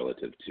be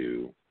relative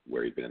to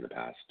where you've been in the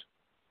past.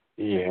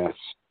 Yes.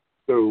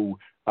 So,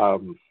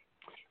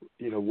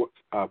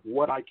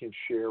 what I can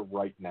share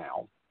right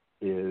now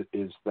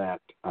is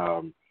that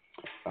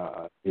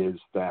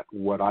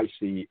what I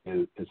see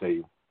is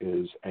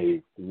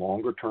a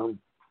longer term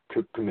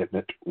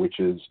commitment, which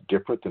is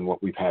different than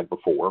what we've had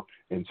before.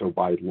 And so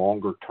by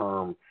longer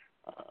term,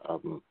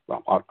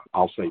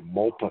 I'll say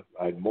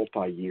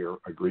multi-year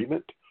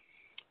agreement,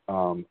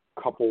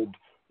 coupled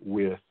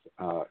with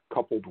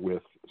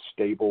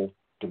stable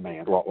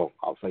demand. Well,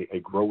 I'll say a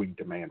growing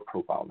demand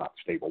profile, not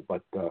stable,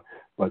 but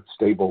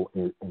stable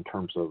in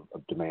terms of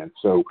demand.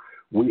 So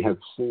we have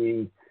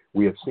seen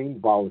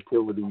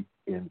volatility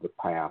in the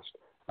past,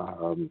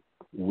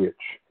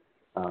 which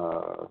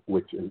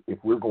if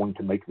we're going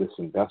to make this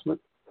investment,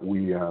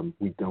 we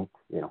don't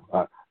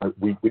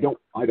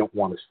I don't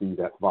want to see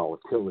that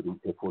volatility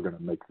if we're going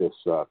to make this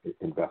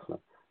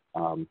investment.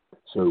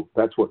 So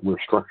that's what we're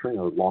structuring,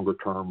 a longer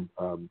term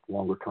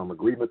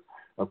agreement.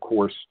 Of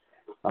course,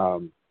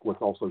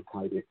 what's also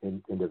tied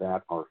into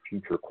that are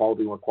future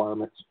quality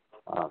requirements.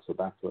 So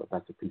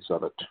that's a piece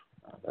of it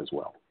as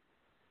well.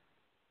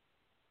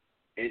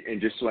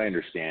 And just so I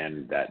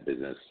understand that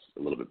business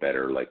a little bit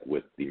better, like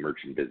with the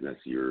merchant business,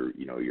 you're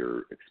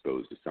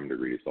exposed to some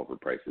degree to sulfur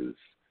prices.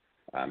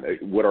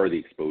 What are the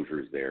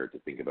exposures there to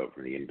think about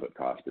from the input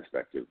cost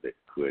perspective that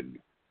could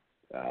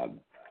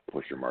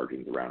push your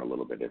margins around a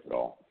little bit, if at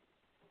all?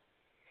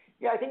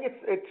 Yeah, I think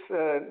it's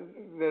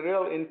the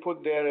real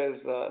input there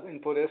is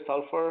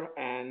sulfur,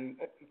 and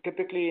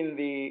typically in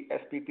the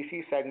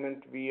SPPC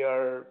segment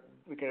we're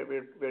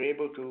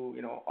able to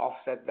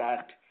offset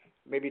that.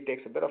 Maybe it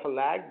takes a bit of a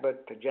lag,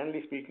 but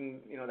generally speaking,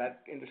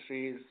 that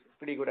industry is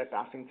pretty good at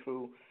passing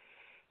through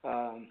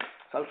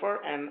sulfur.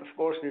 And of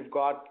course, we've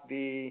got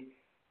the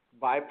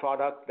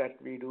byproduct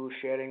that we do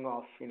sharing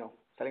of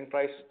selling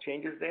price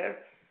changes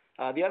there.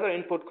 The other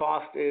input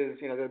cost is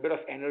there's a bit of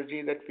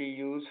energy that we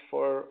use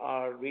for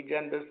our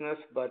regen business,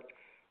 but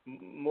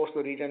most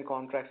of the regen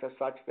contracts are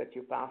such that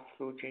you pass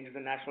through changes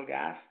in natural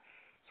gas.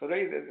 So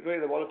really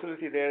the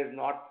volatility there is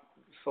not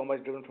so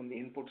much driven from the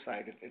input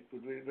side. It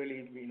would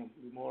really be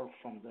more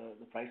from the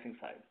pricing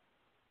side.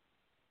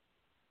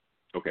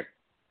 Okay,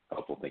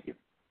 helpful. Thank you.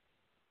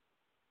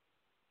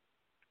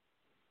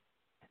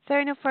 There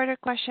are no further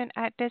questions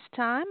at this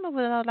time. I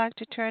would now like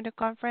to turn the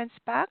conference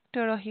back to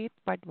Rohit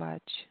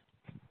Bhardwaj.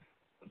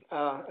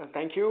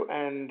 Thank you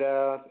and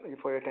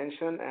for your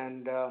attention.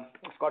 And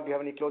Scott, do you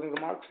have any closing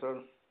remarks?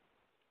 Or?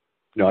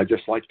 No, I'd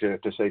just like to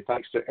say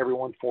thanks to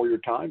everyone for your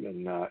time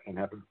and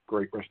have a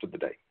great rest of the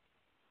day.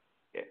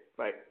 Yeah,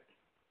 bye.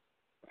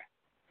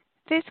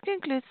 This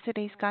concludes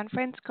today's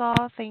conference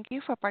call. Thank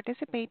you for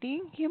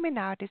participating. You may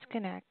now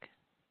disconnect.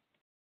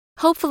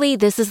 Hopefully,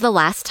 this is the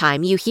last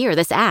time you hear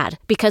this ad,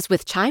 because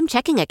with Chime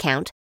Checking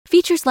Account,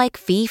 features like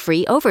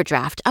fee-free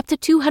overdraft up to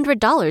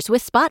 $200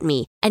 with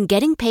SpotMe and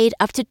getting paid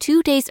up to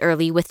 2 days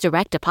early with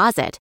direct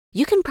deposit,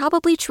 you can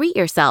probably treat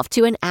yourself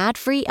to an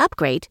ad-free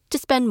upgrade to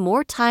spend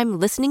more time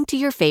listening to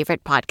your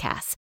favorite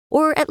podcasts,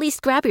 or at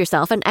least grab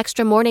yourself an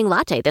extra morning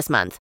latte this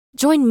month.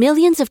 Join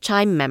millions of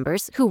Chime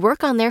members who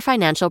work on their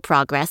financial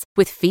progress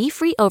with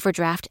fee-free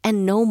overdraft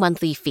and no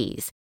monthly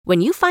fees. When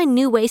you find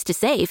new ways to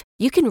save,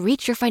 you can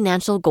reach your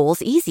financial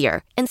goals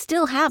easier and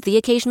still have the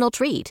occasional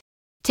treat.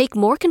 Take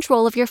more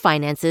control of your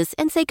finances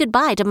and say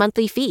goodbye to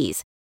monthly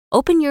fees.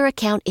 Open your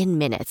account in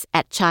minutes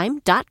at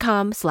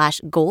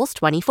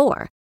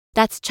chime.com/goals24.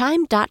 That's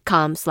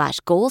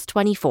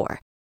chime.com/goals24.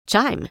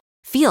 Chime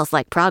feels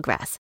like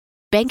progress.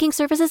 Banking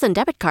services and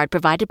debit card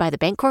provided by the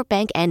Bancorp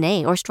Bank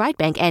N.A. or Stride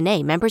Bank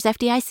N.A. members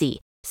FDIC.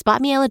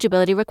 SpotMe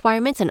eligibility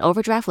requirements and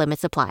overdraft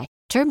limits apply.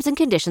 Terms and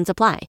conditions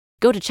apply.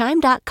 Go to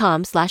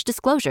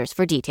chime.com/disclosures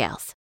for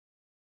details.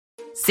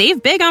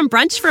 Save big on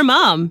brunch for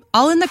mom,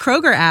 all in the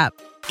Kroger app.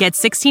 Get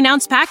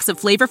 16-ounce packs of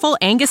flavorful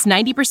Angus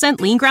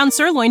 90% lean ground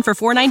sirloin for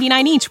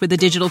 $4.99 each with a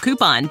digital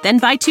coupon. Then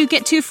buy 2,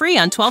 get 2 free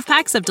on 12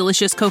 packs of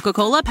delicious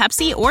Coca-Cola,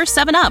 Pepsi, or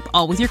 7-Up,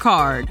 all with your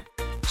card.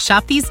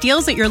 Shop these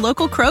deals at your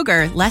local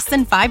Kroger, less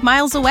than 5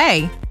 miles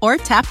away. Or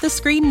tap the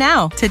screen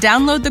now to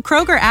download the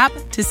Kroger app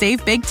to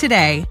save big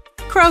today.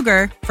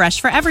 Kroger, fresh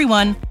for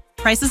everyone.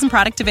 Prices and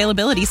product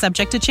availability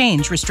subject to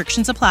change.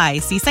 Restrictions apply.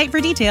 See site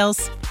for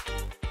details.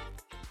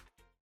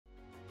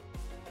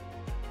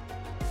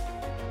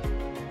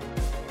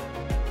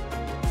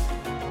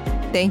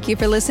 Thank you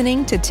for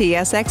listening to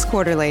TSX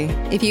Quarterly.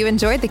 If you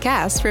enjoyed the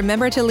cast,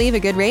 remember to leave a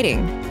good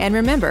rating. And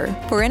remember,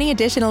 for any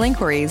additional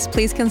inquiries,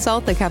 please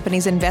consult the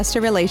company's investor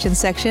relations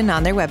section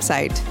on their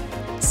website.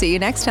 See you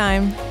next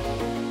time.